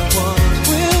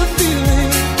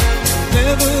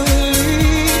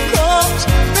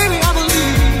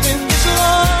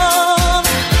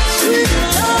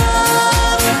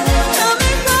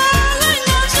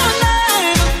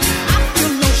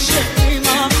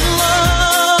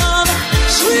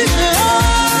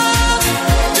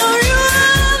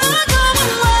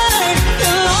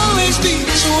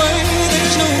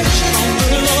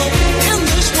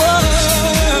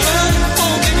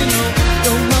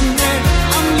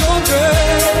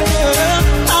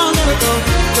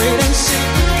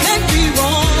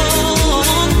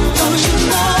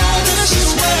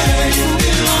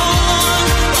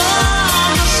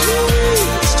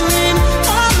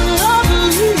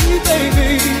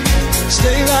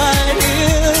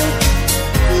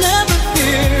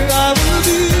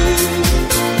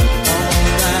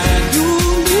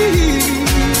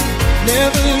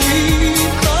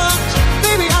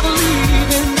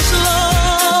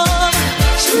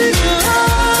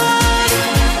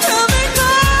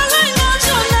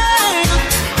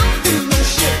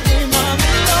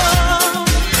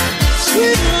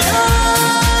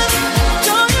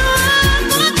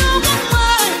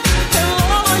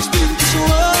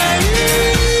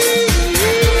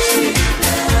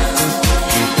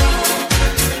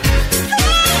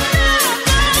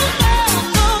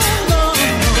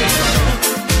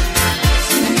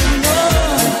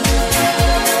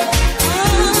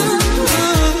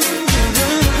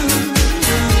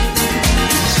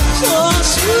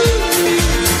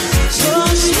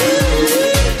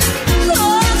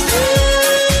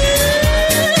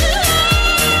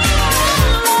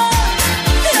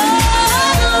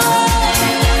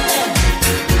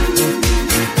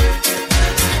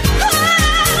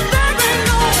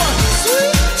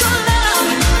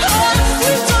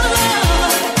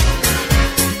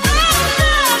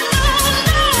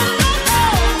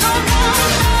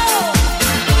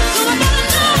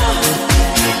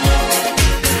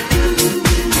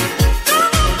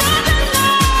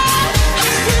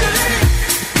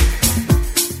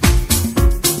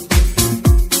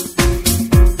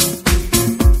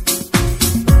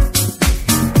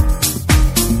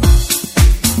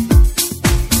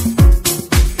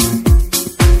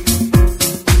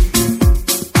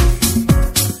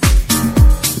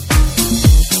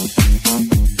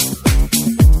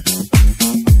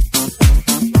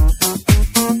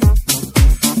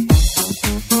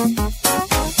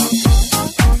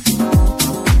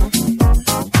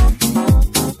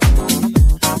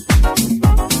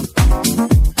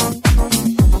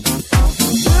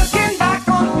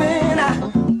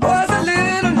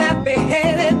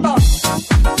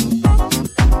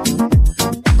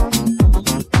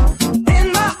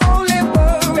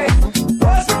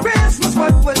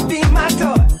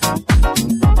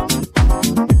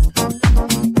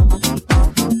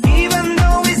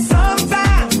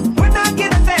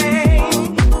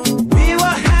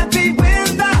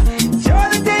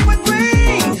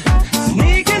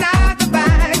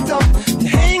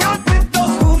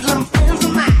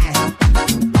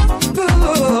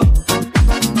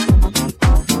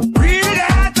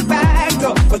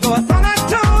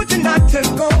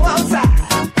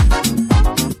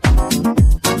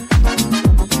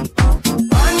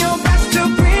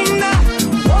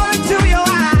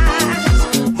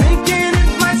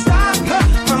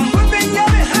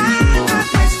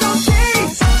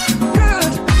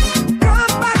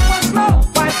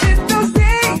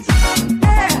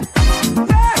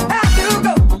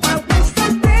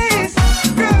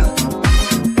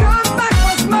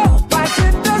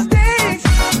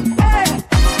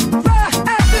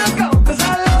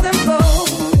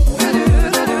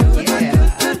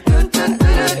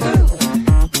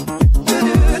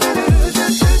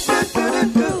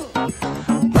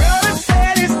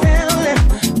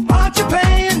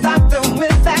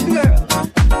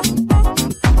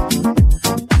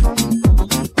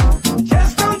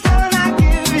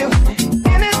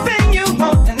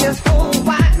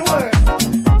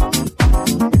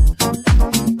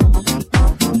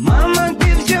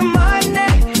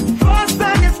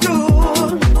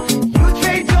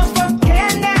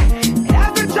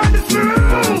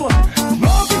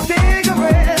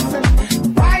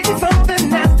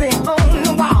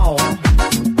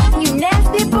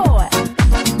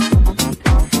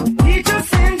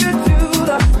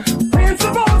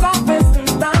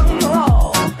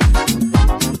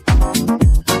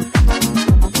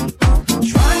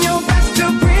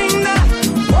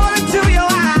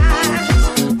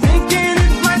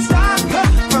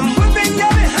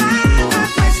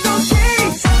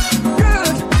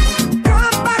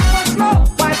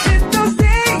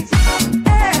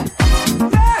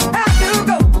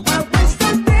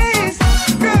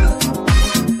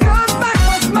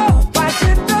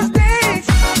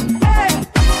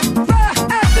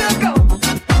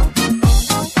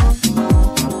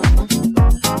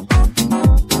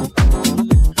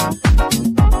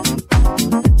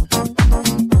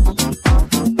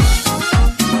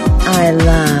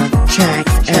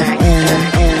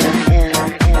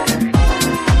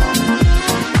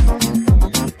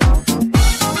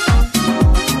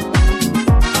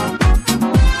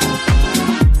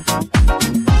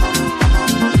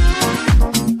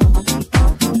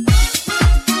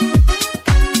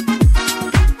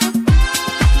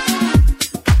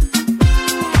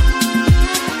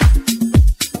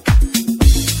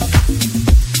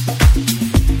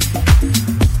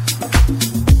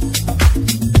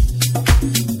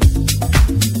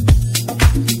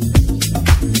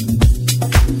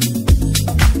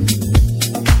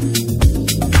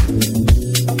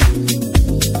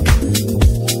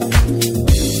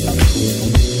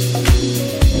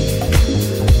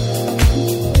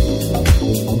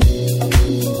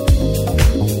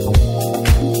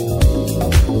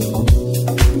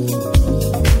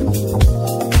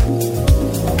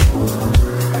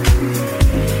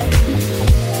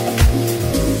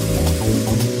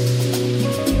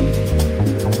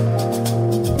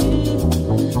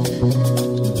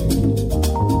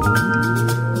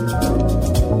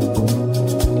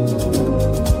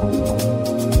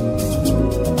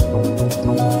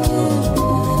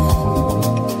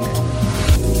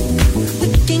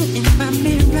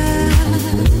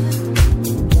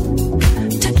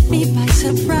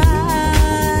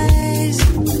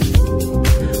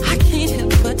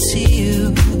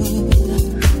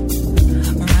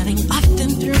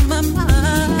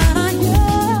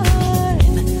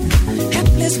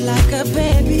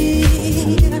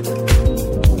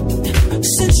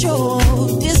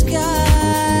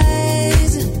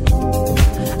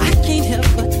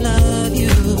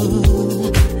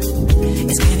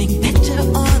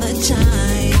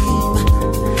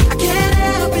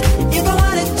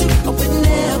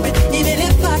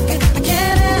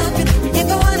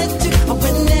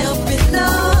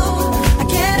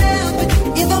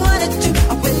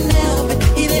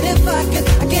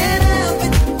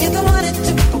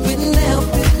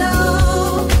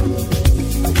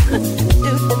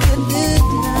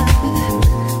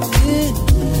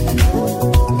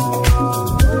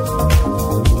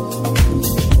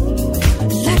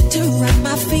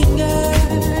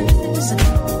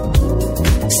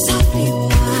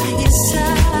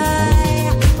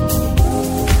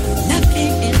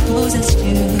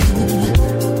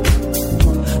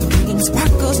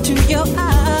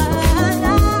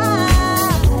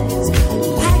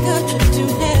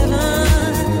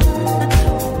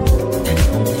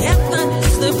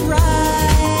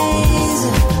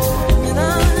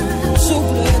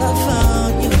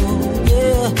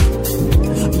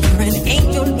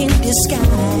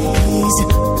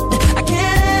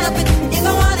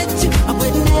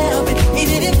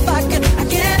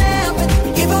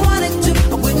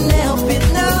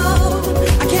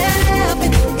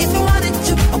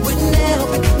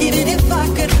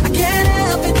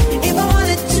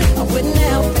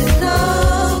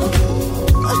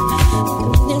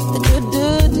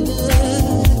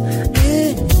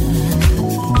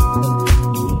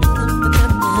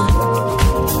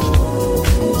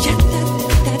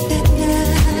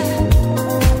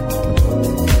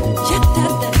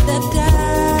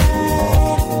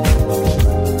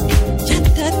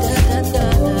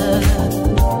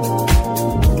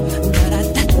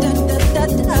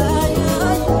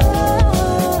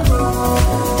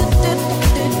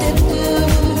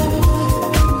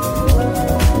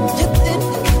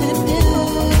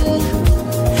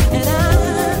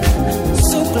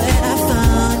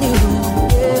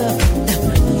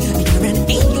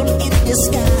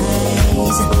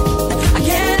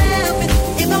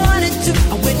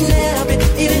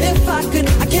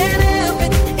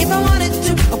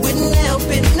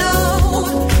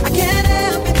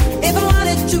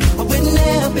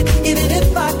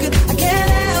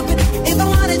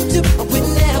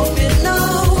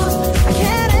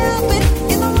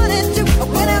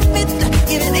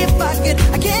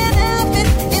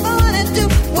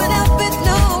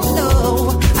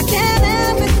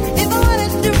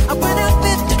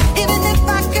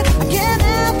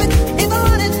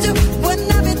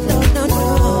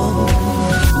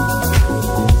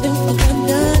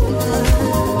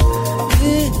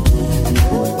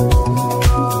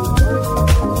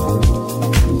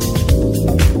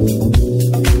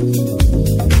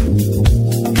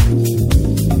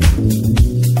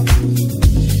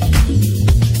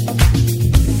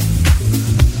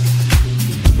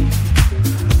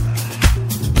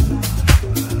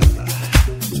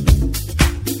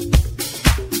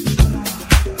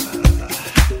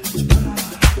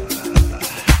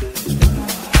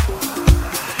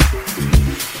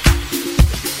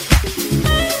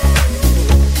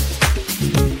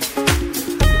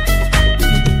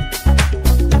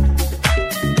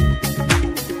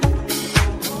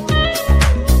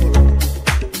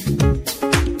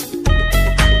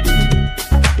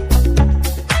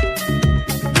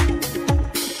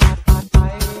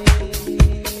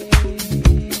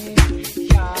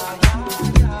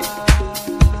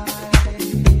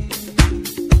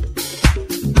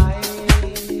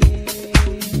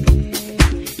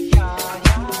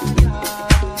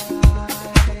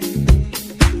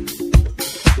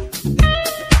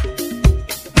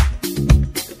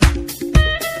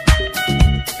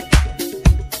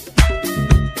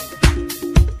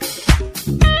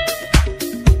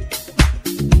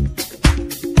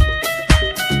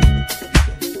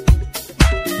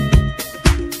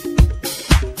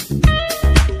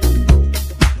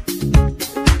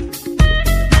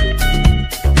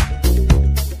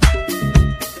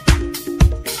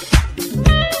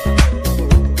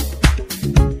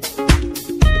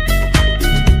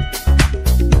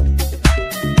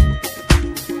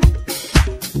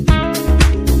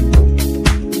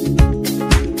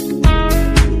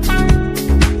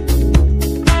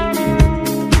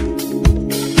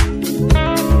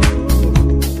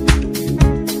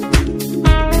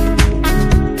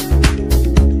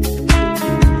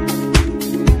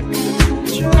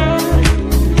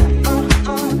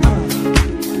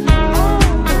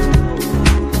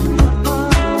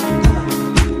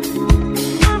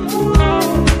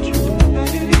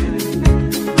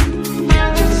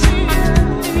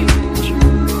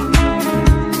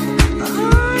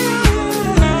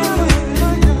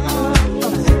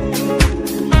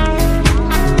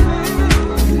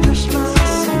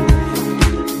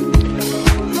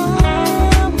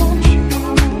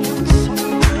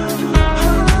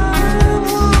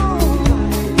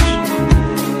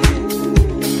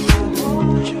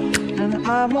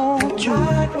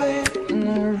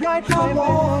 right way. I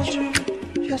want you.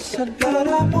 Yes, but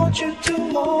I want you to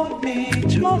want me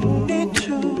to. Want me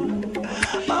to.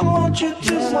 I want you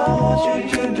to want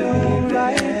you to do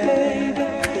right, baby.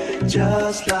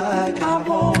 Just like I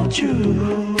want you.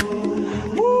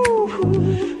 Woo.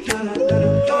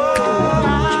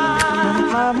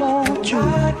 I want you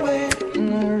right way.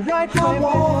 Right way. I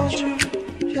want you.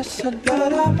 Yes,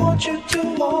 but I want you to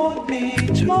want me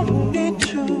to. Want me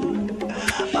to.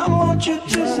 I want you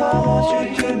to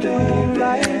want you to do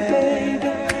right,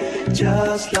 baby.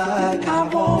 Just like I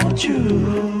want you.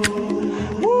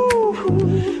 Woo.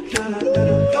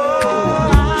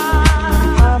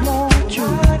 I want you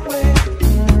right way.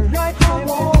 Right way. I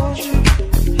want you.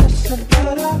 Yes,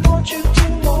 but I want you to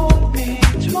want me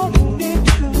to. Want me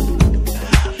to.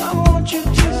 I want you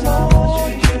to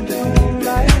want you to do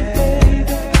right,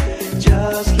 baby.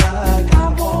 Just like I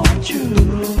want you.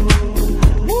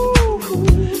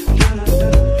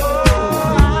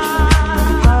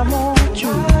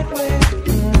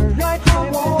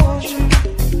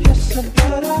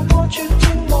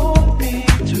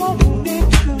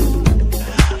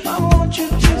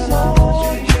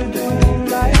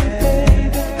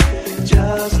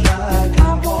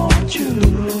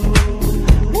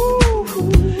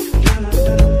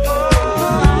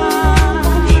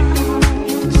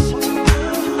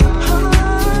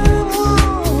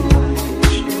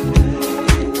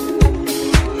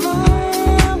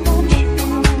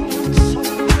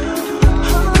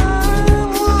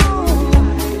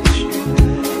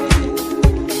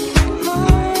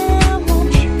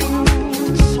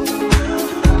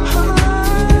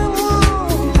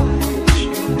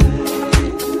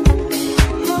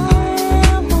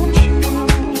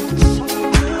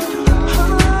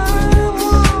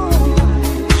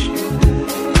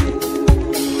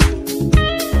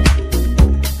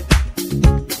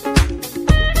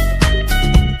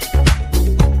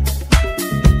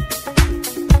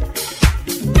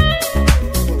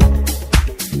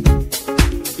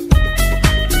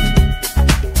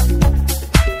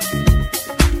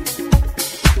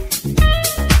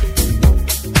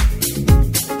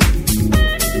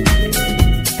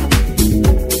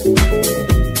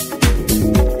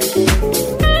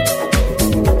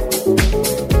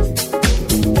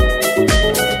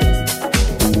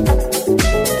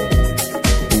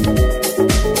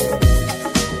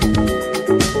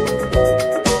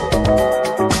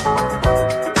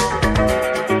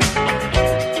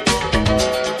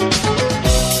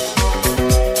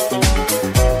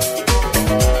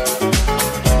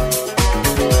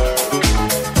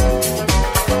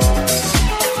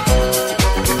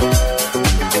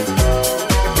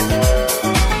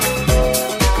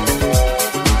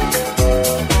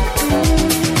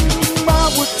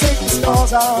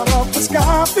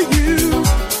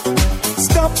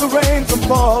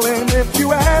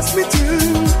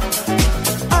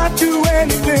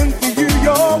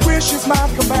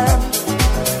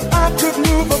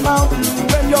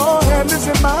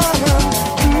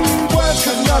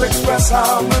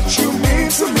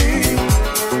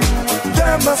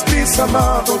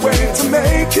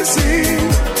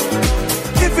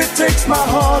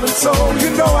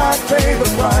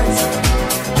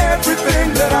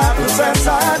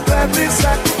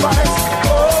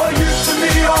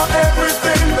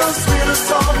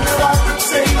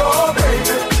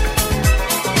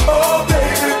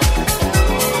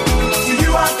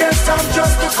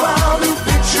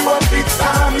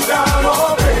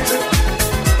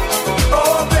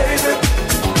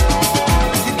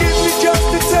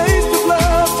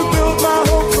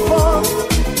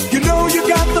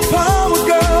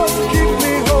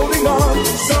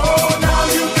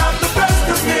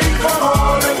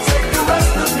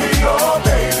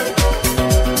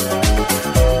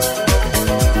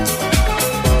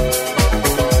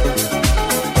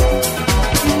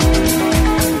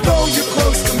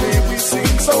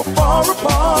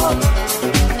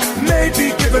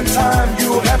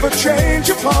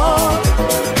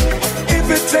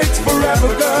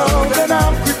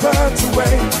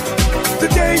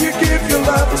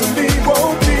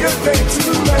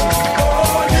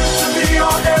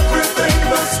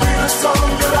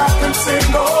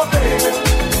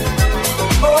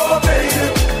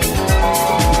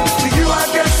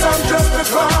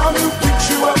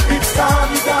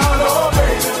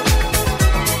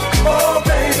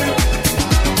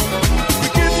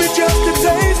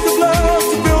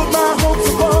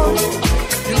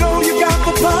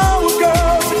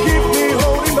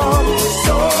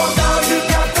 So now you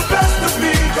got the best of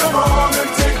me, come on and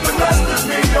take the rest of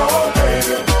me.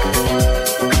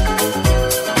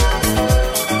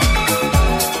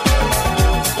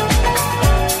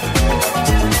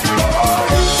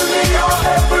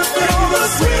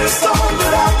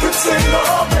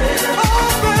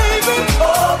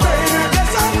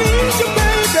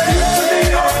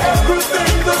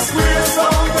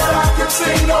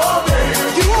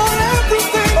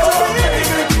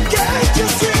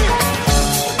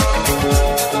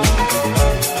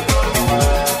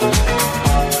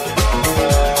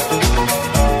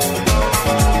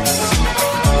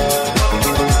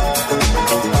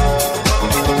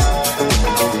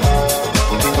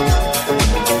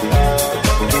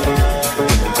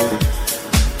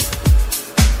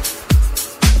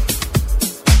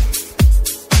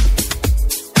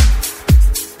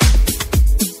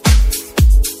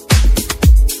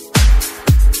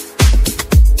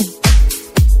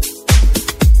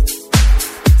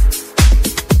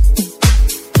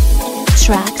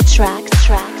 That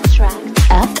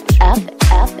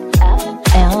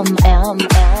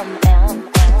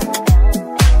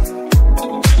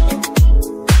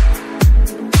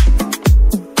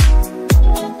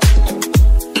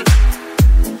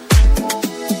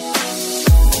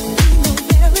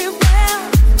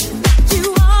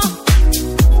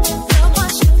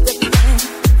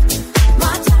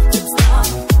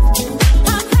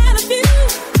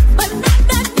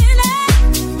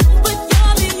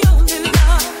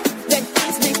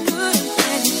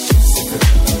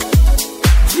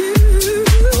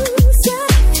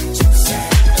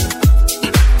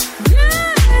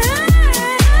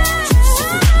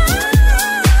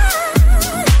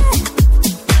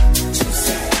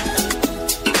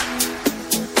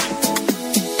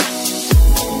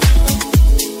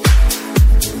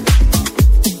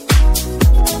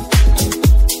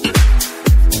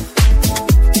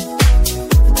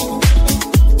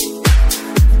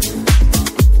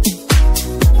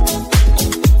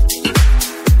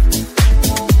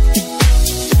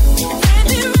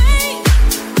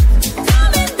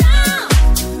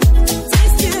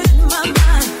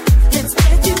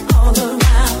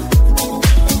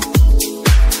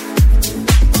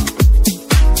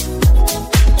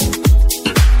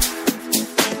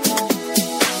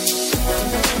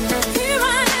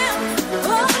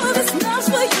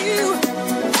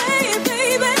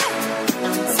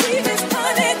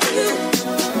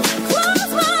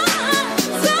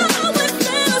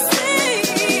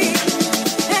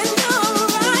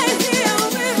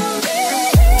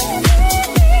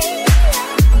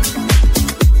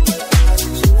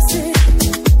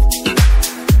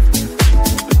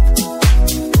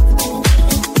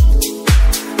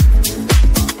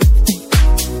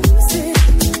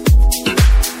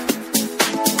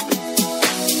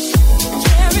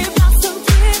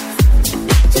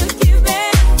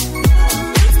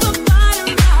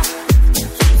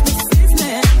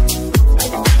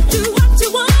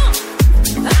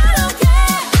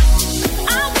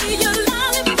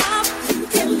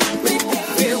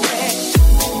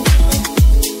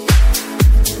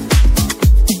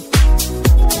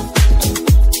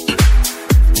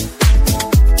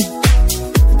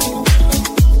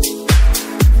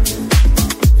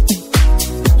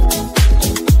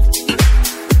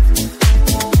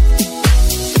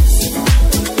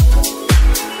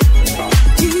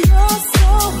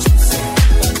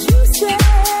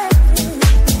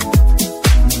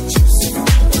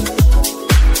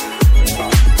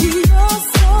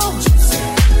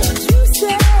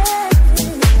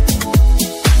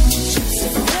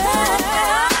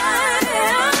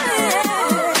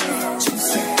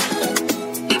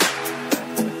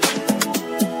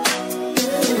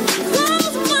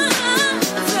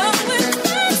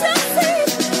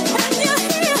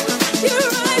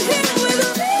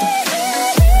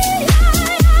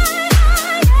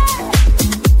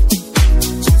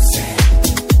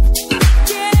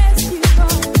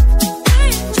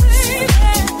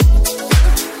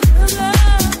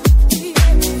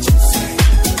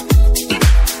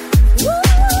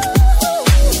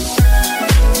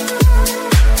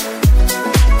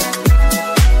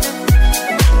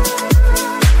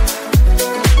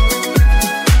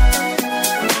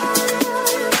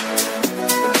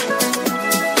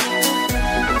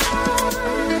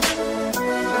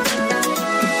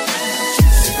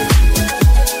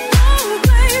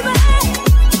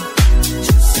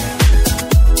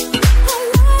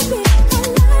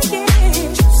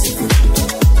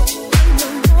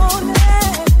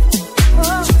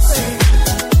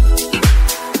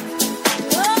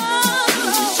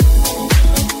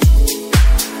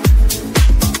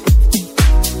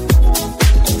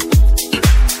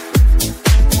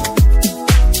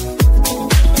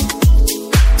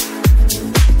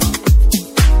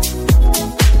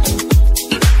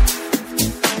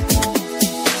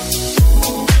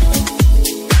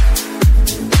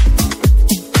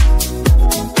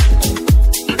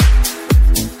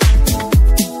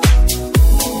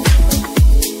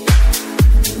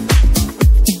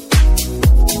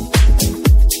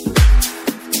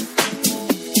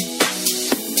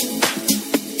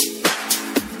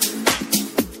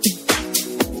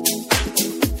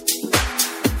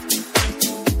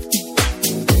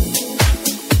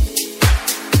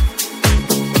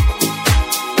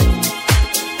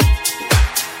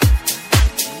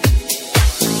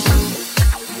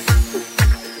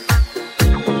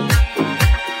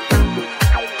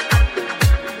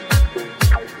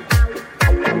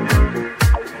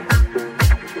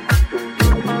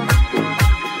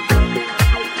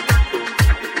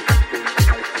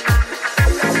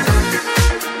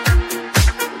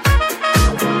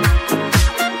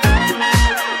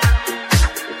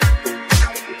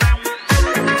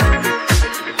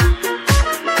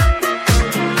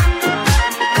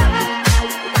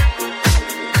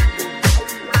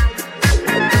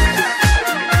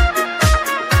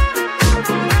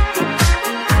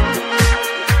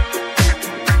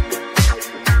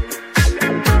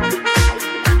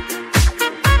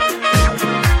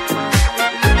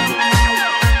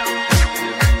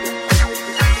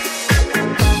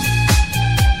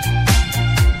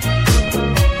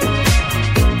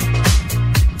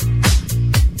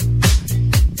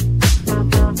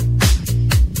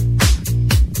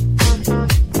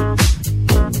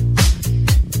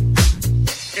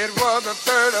It was the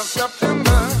 3rd of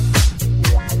September.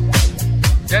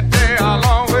 That day I'll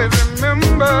always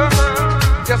remember.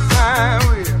 Yes, I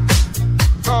will.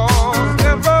 'Cause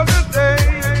it was the day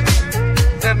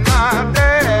that my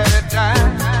daddy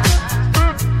died.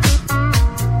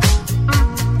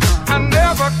 I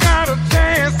never got a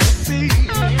chance to see.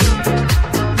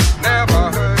 Never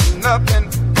heard nothing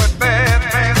but bad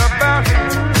things about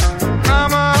him.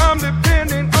 Mama, I'm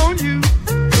depending on you.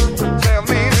 Tell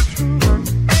me the truth.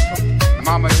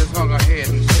 Mama just hung her head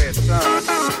and said, son,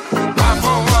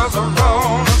 Papa was a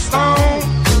rolling stone.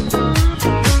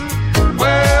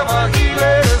 Wherever he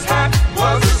laid his hat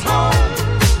was his home.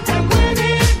 And when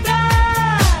he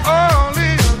died, all he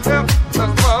left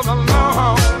us was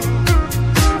alone.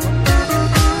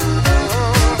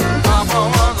 Papa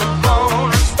was a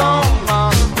rolling stone, my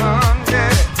son,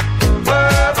 yeah.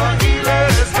 Wherever he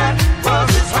laid his hat was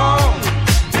his home.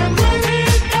 And when he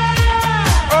died,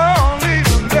 all he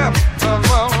left us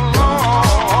was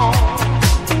alone.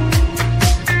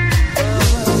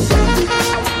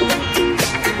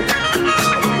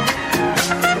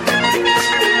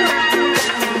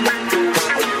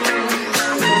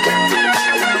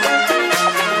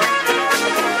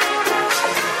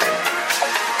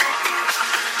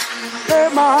 Hey,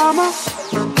 Mama,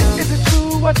 is it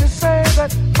true what you say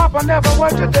that Papa never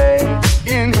worked a day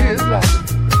in his life?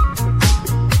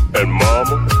 And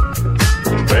Mama,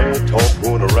 bad talk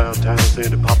going around town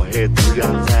saying that Papa had 3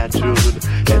 outside children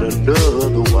and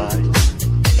another wife.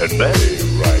 And that ain't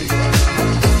right.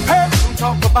 Heard some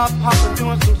talk about Papa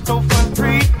doing some storefront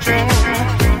preaching,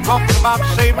 talking about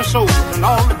saving souls and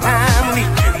all the time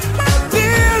leeching.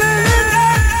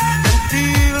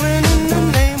 Dealing in the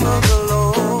name of the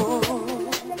Lord.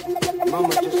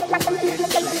 Mama just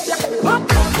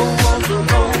Papa was a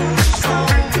rolling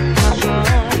stone.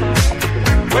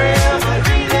 Wherever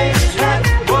he laid his hat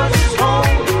was his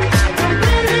home. And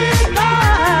when he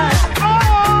died,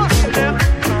 all he left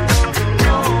was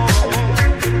alone.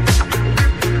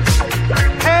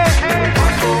 Hey, hey,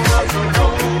 Papa was a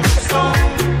rolling stone.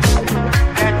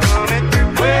 And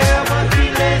wherever he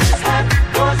laid his hat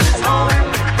was his home.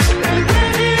 And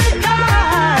when he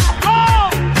died, all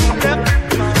he left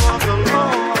was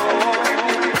alone.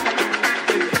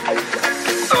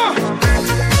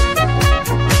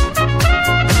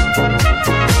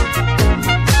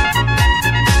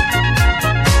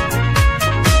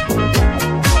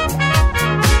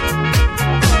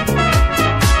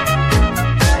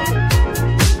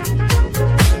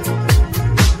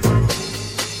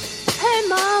 Hey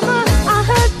Mama, I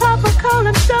heard Papa call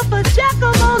himself a jack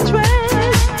of all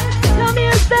trades. Tell me,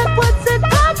 is that what's it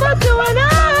Papa doing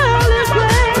early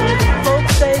grave?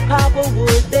 Folks say Papa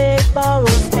would beg, borrow,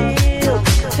 steal,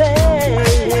 pay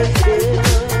his bills.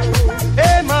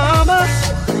 Hey, Mama,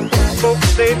 folks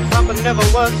say Papa never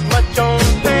was much on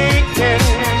thinking.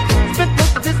 Spent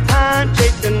most of his time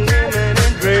chasing women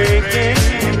and drinking.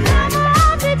 Mama,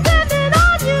 I'm depending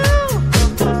on you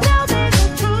to tell me the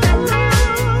truth.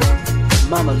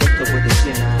 Mama looked up with a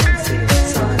chin eye and said,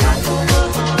 son,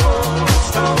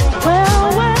 Well,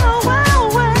 well, well,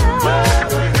 well.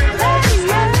 Hey,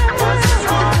 yeah.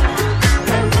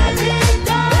 And when he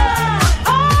died,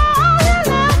 all he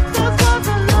left us was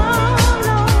alone,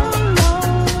 alone,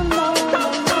 alone,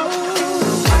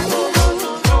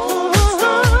 alone.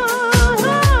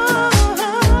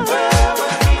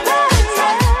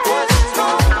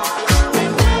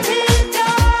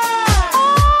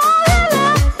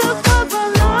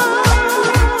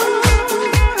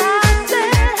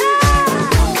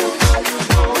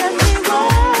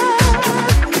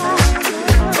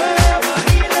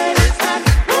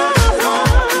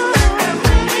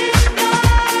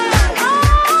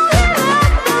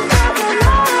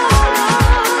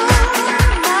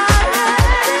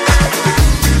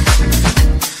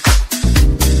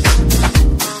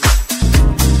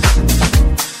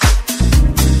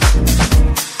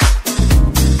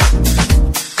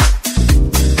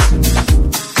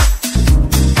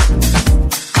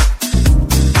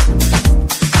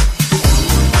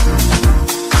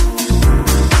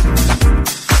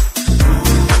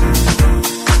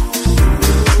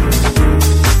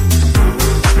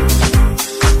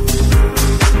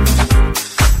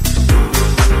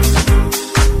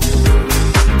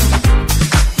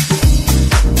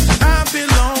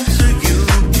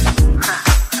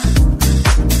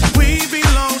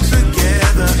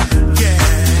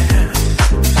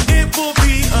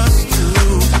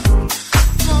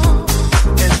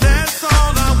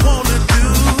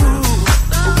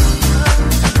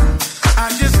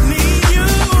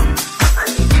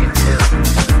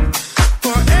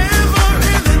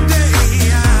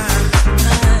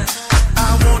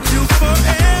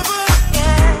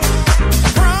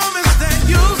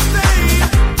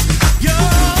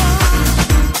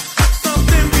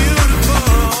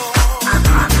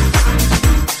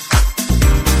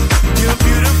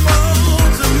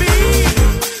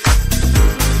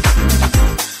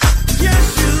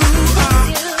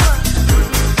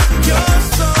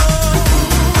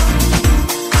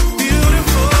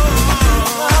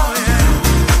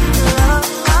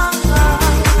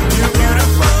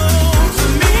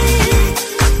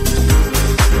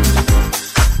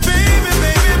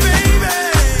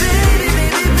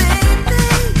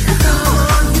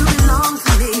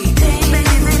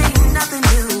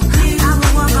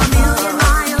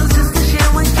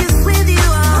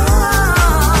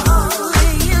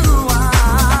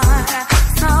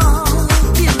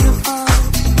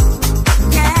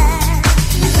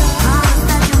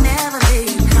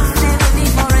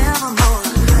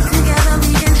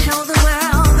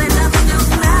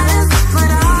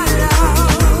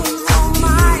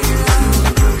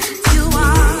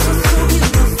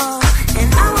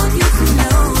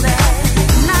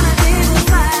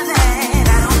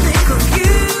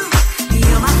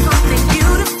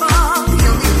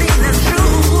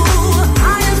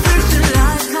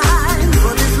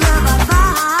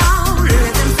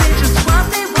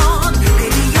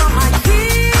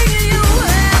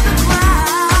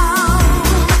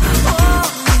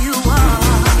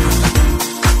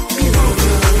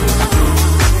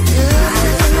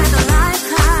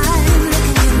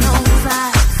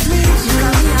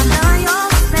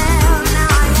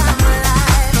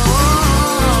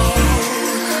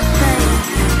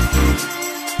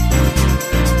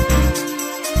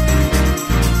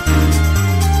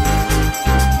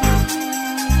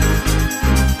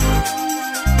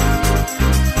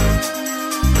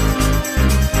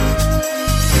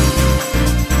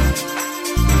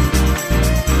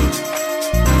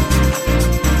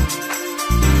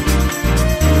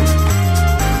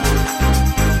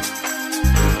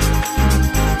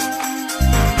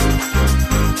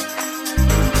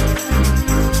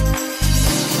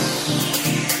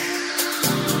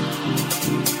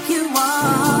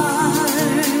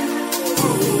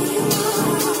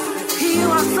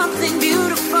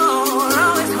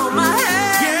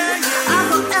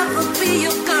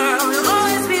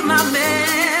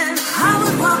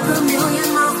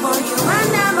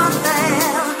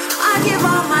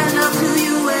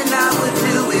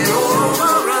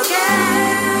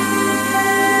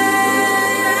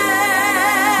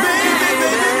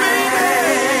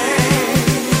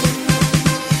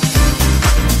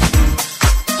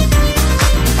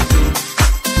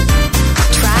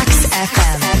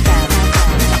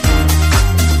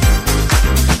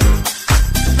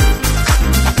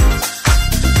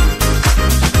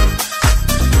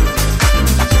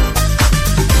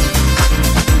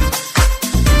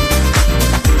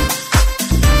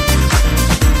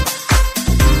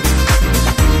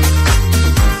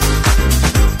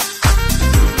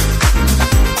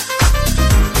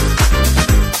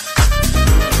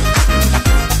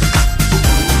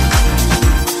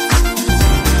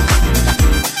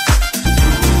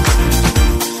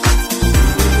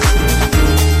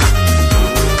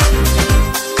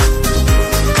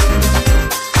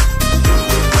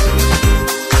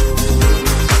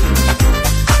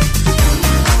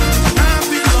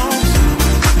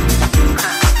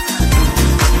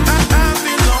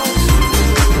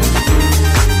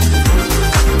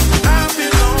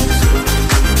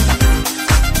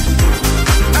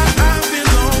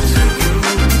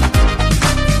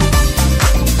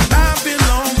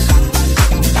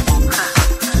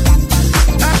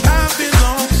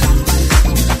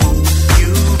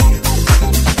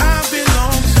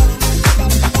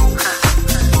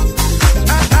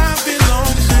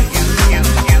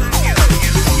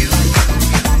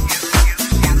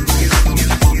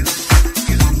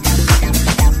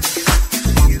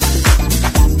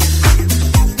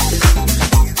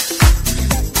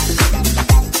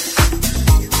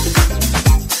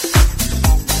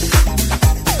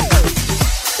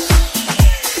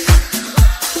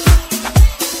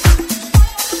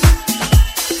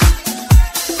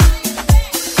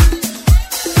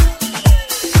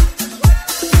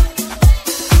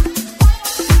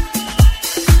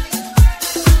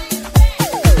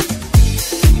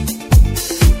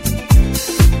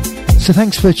 So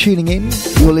thanks for tuning in.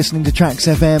 You're listening to Tracks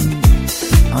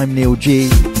FM. I'm Neil G.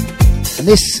 And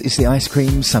this is the Ice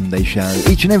Cream Sunday Show,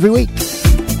 each and every week.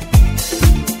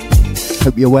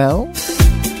 Hope you're well.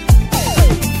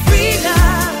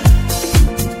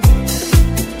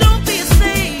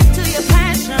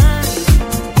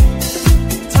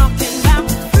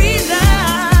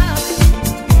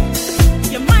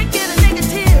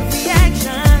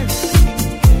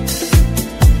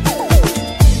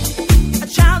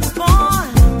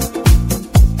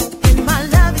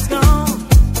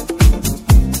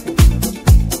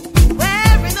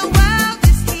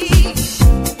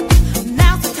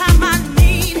 Now's the time I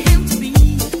need him to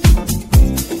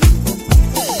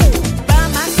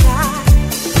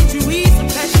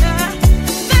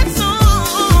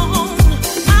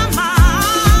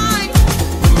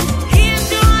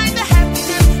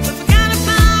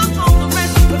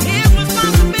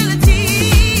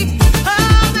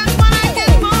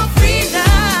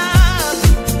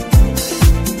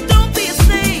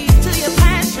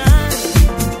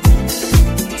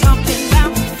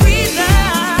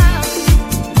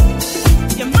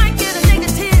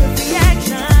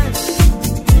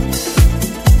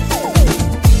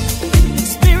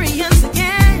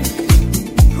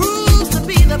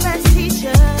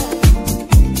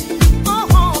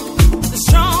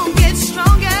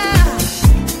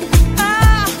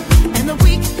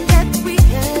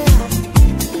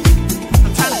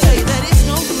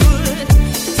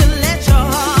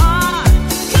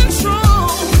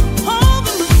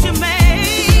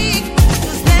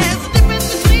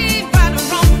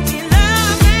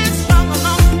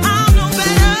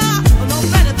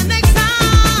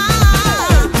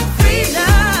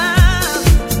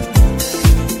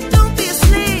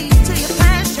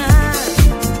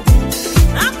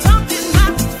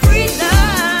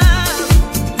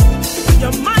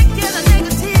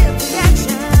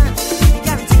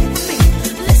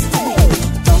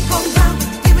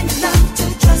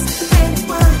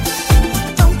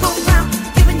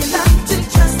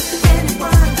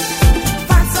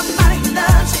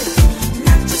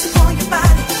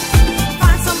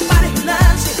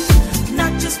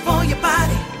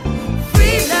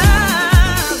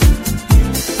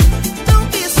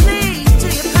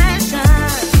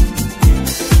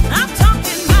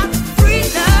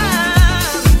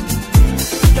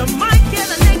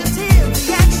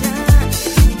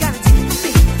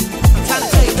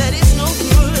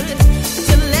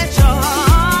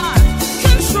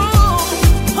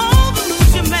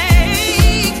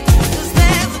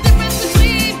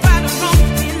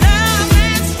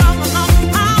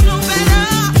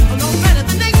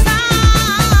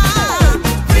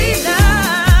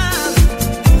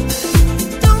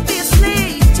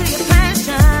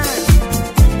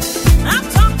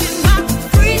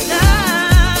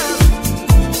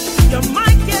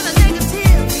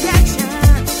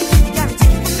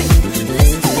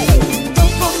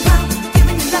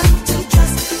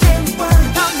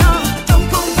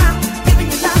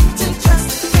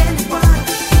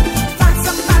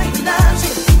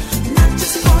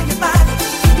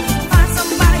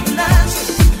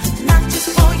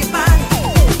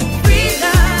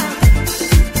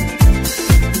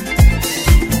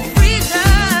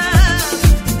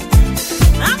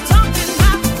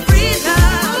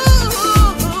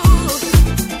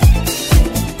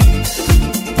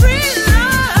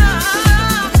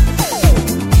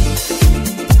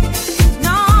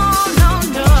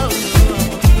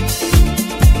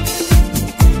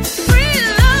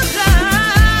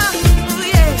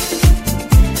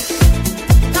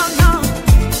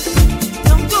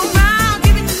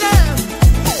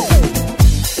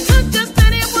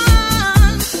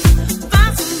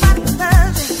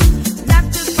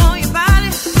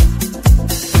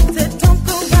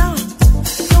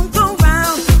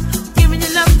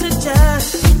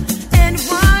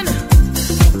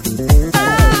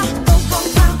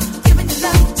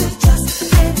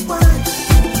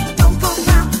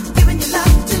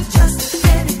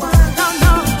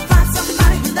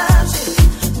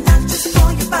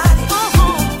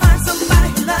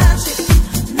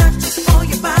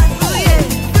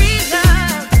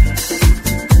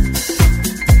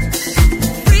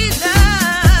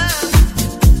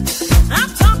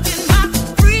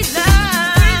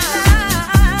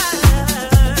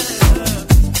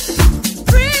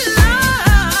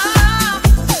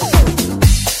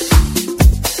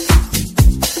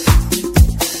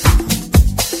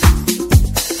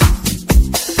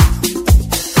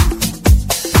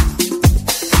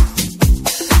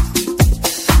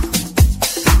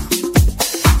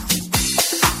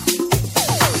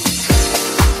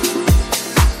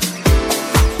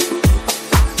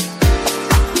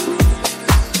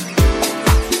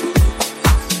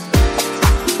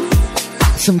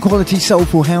some quality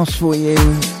soulful house for you.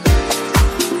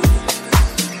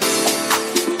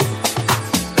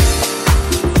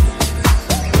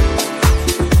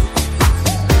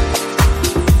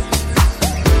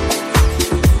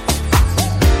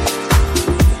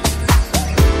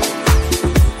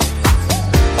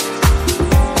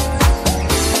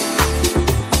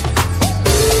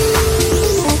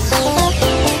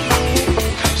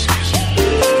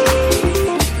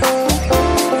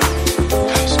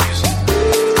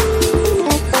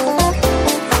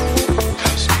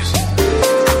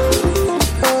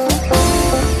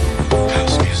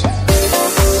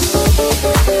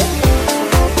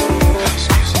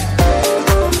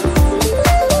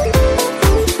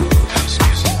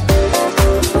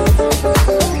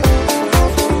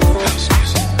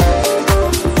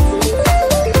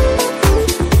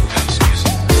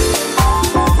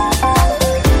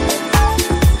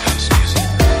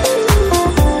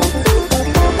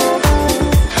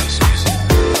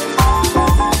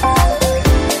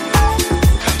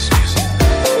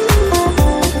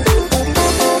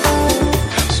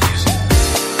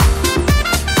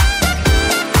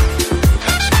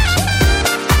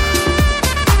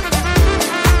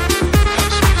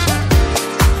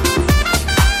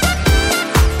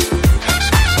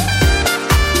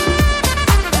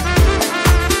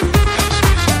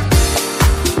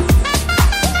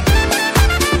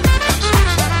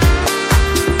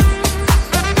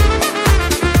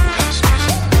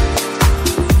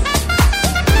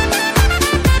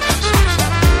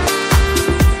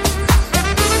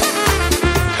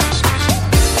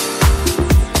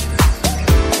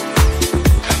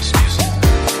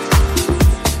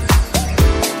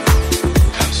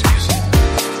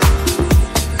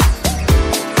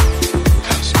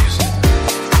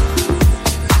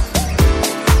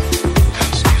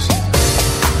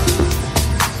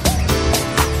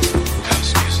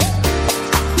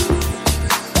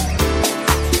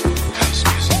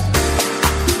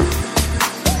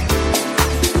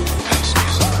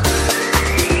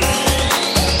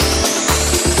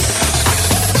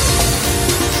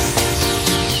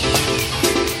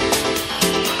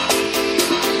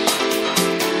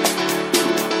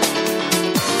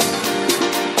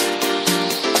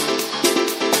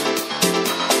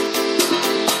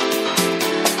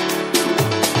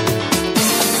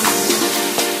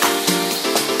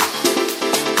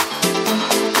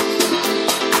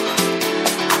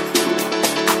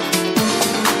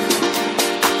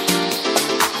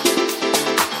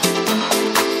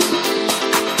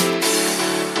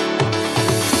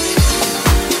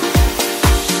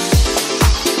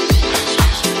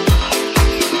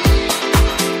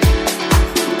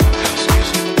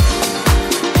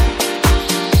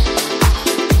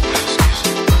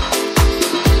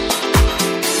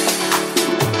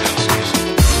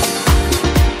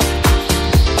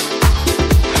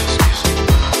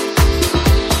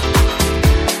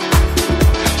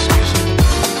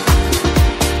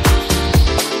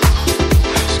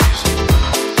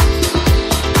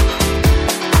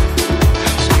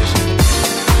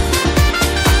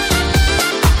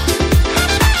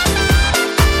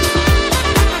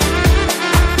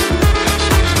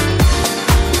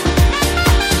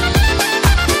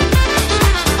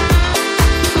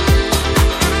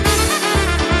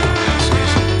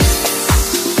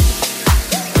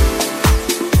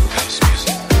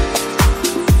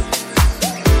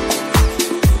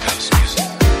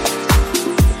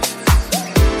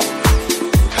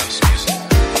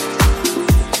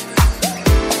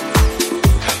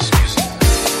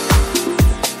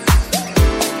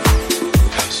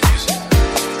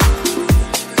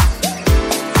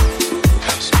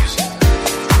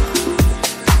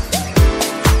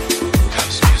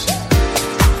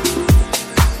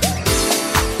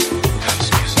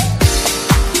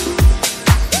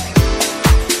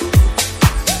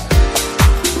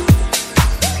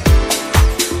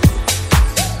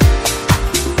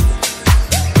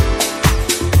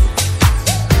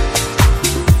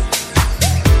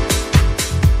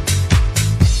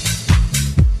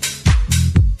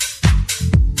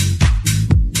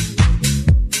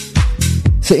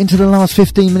 So into the last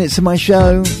 15 minutes of my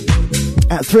show.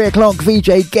 At 3 o'clock,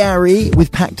 VJ Gary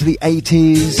with Pack to the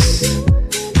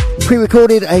 80s.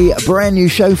 Pre-recorded a brand new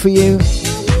show for you.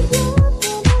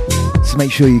 So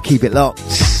make sure you keep it locked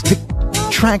to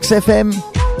Tracks FM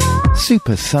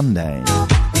Super Sunday.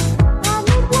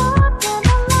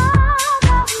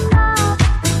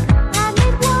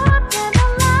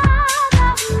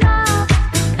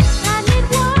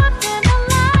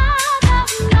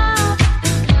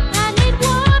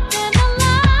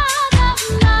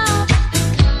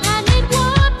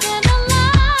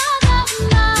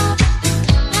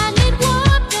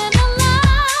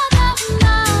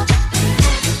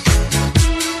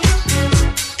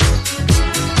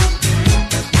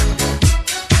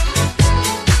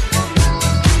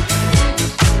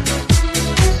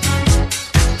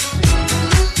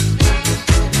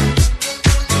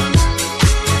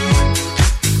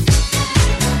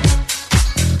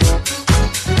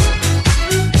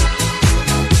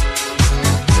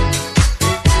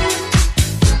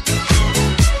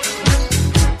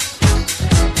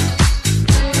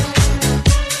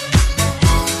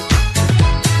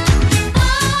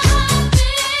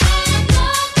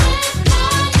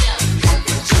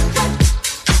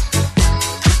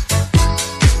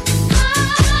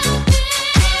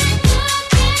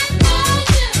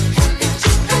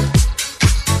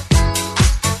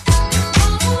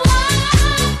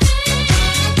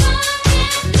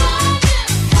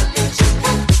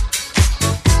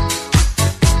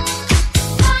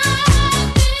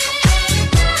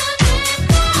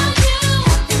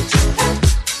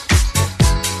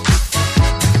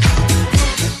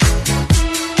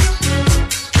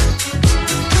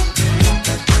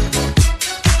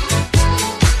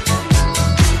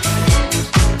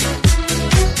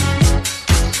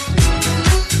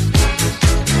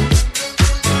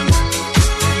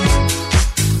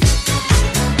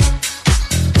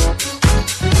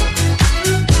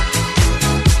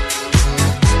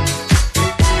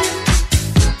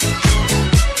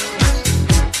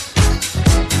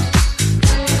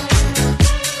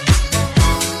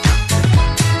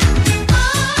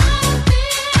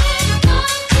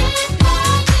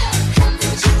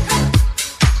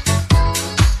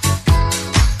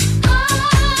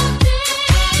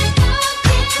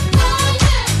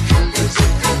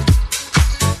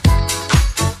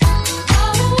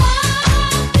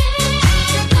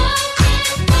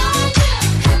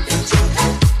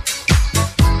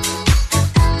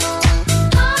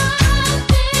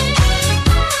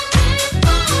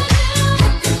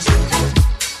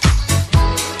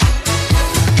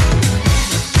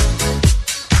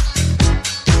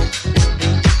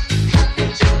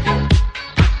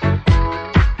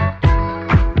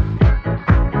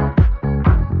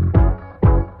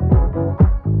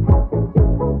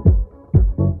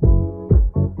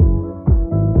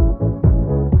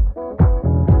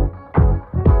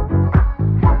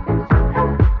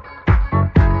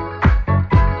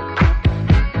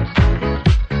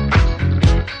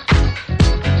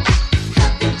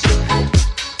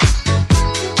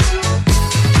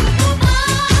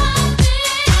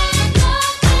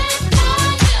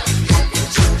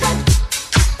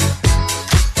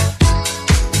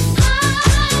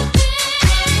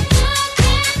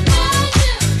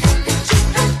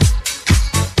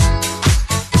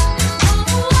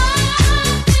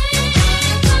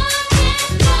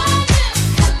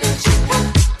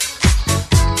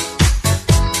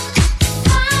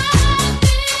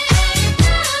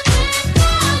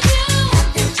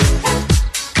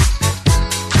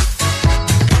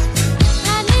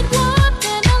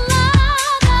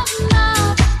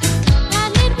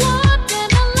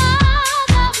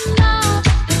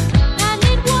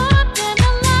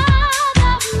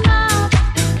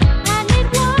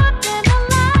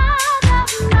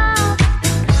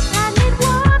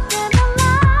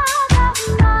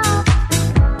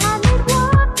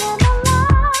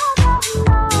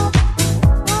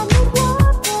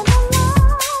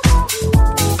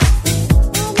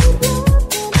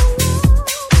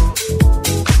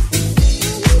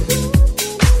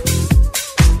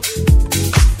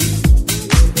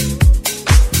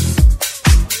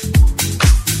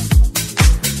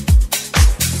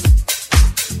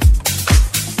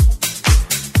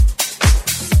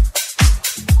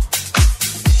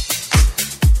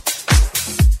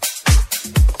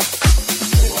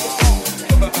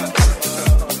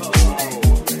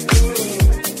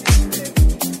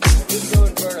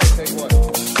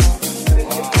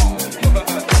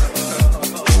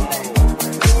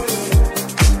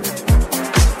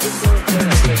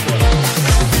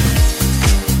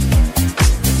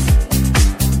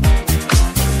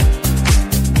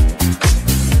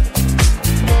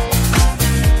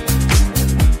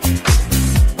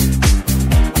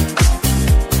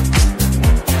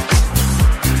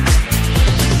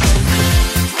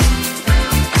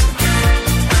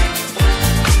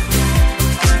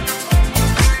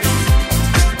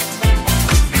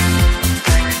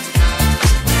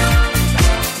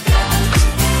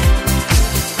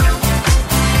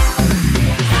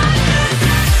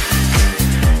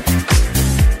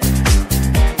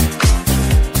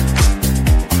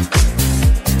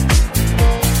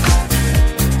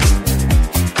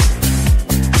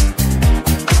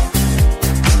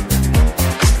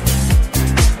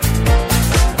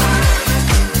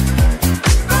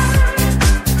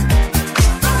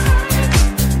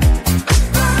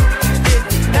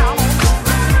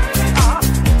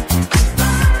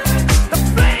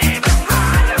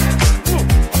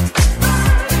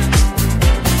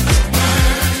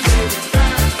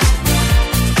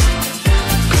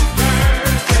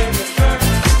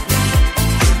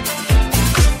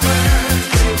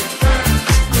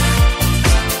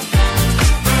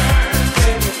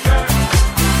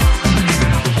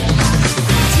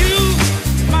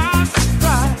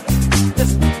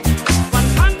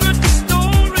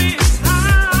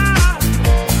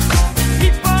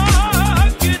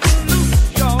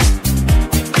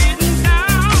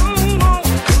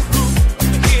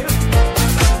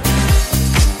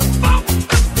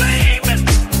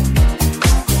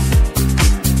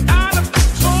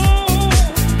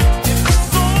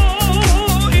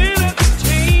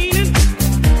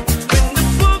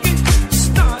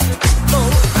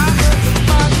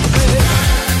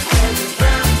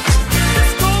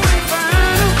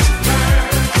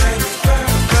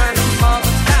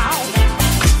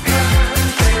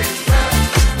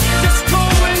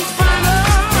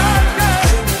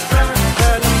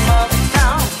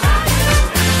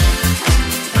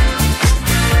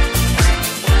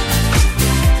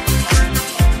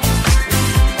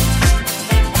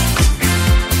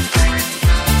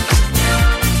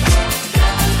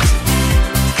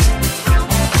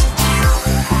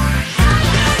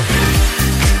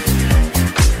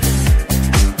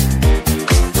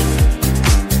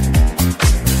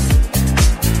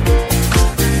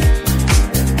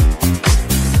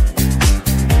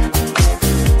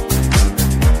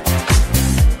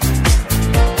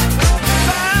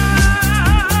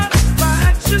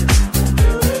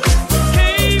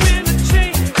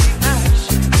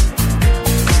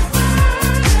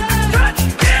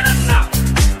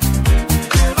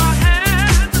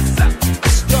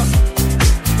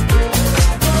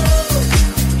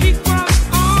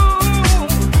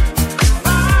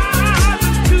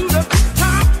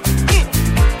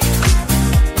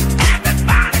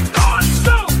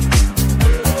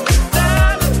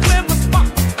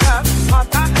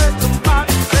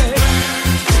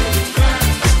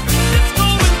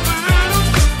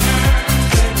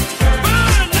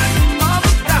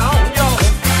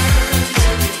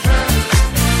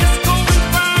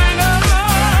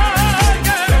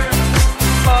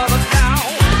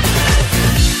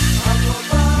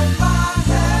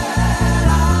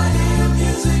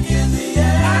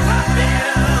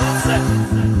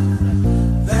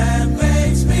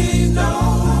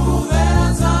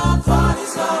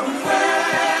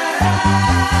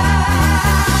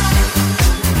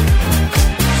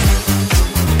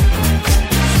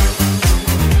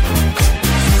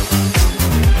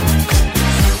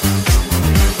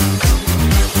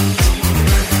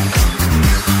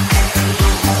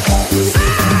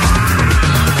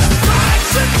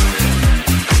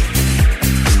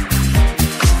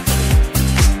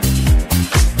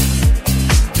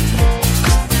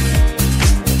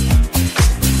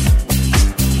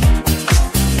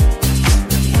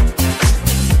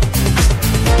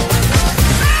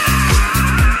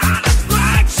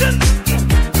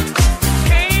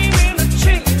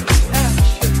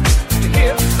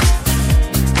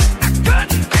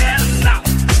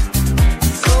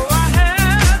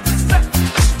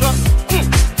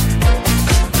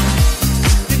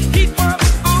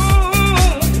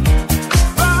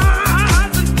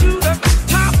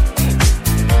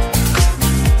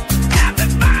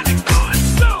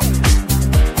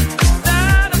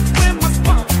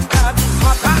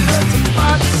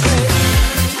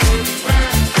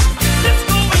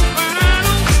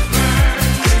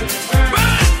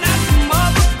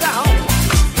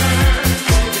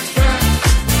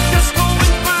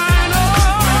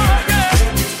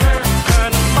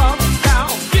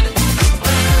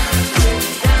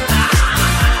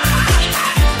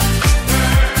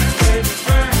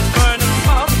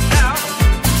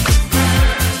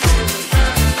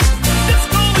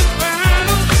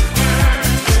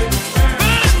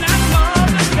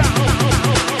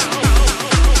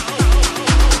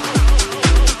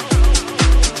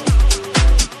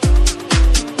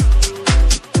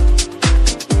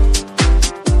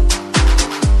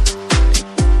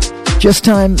 Just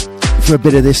time for a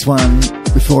bit of this one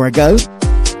before I go. A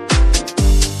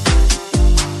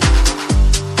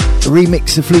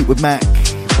remix of Fleetwood Mac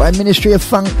by Ministry of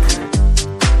Funk.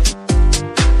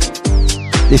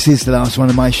 This is the last one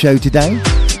of my show today.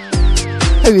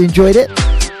 Hope you enjoyed it.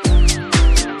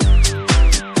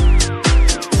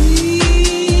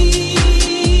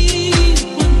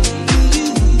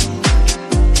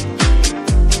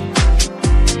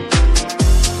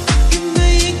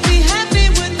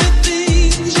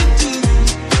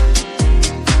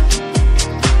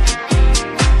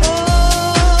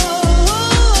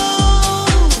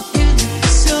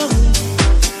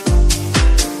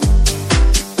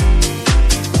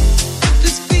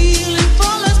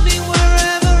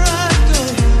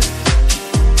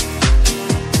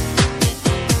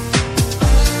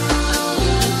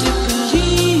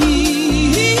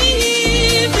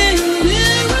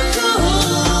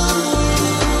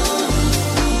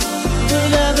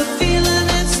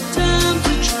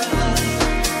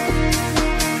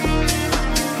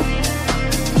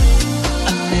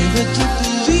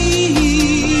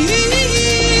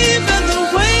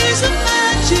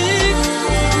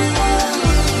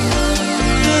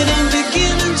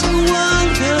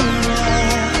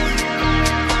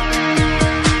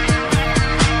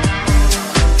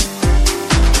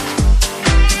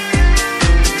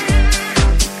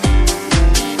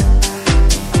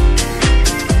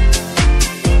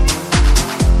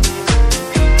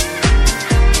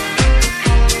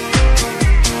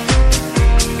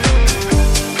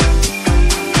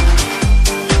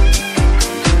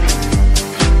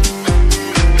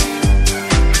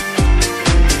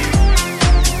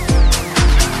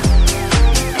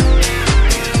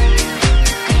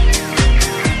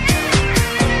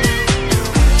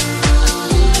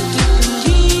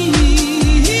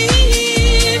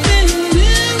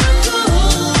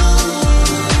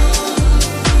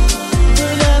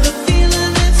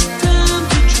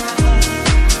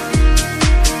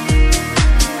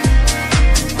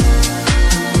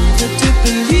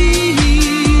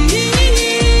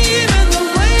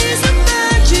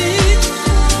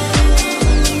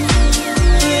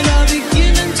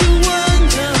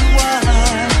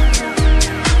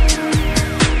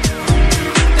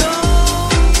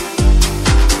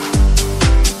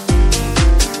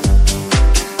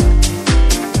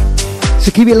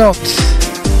 Keep it locked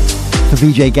for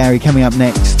VJ Gary coming up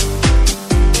next.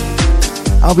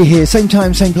 I'll be here same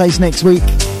time, same place next week.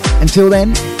 Until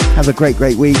then, have a great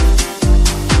week.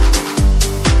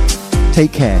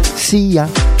 Take care. See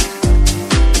ya.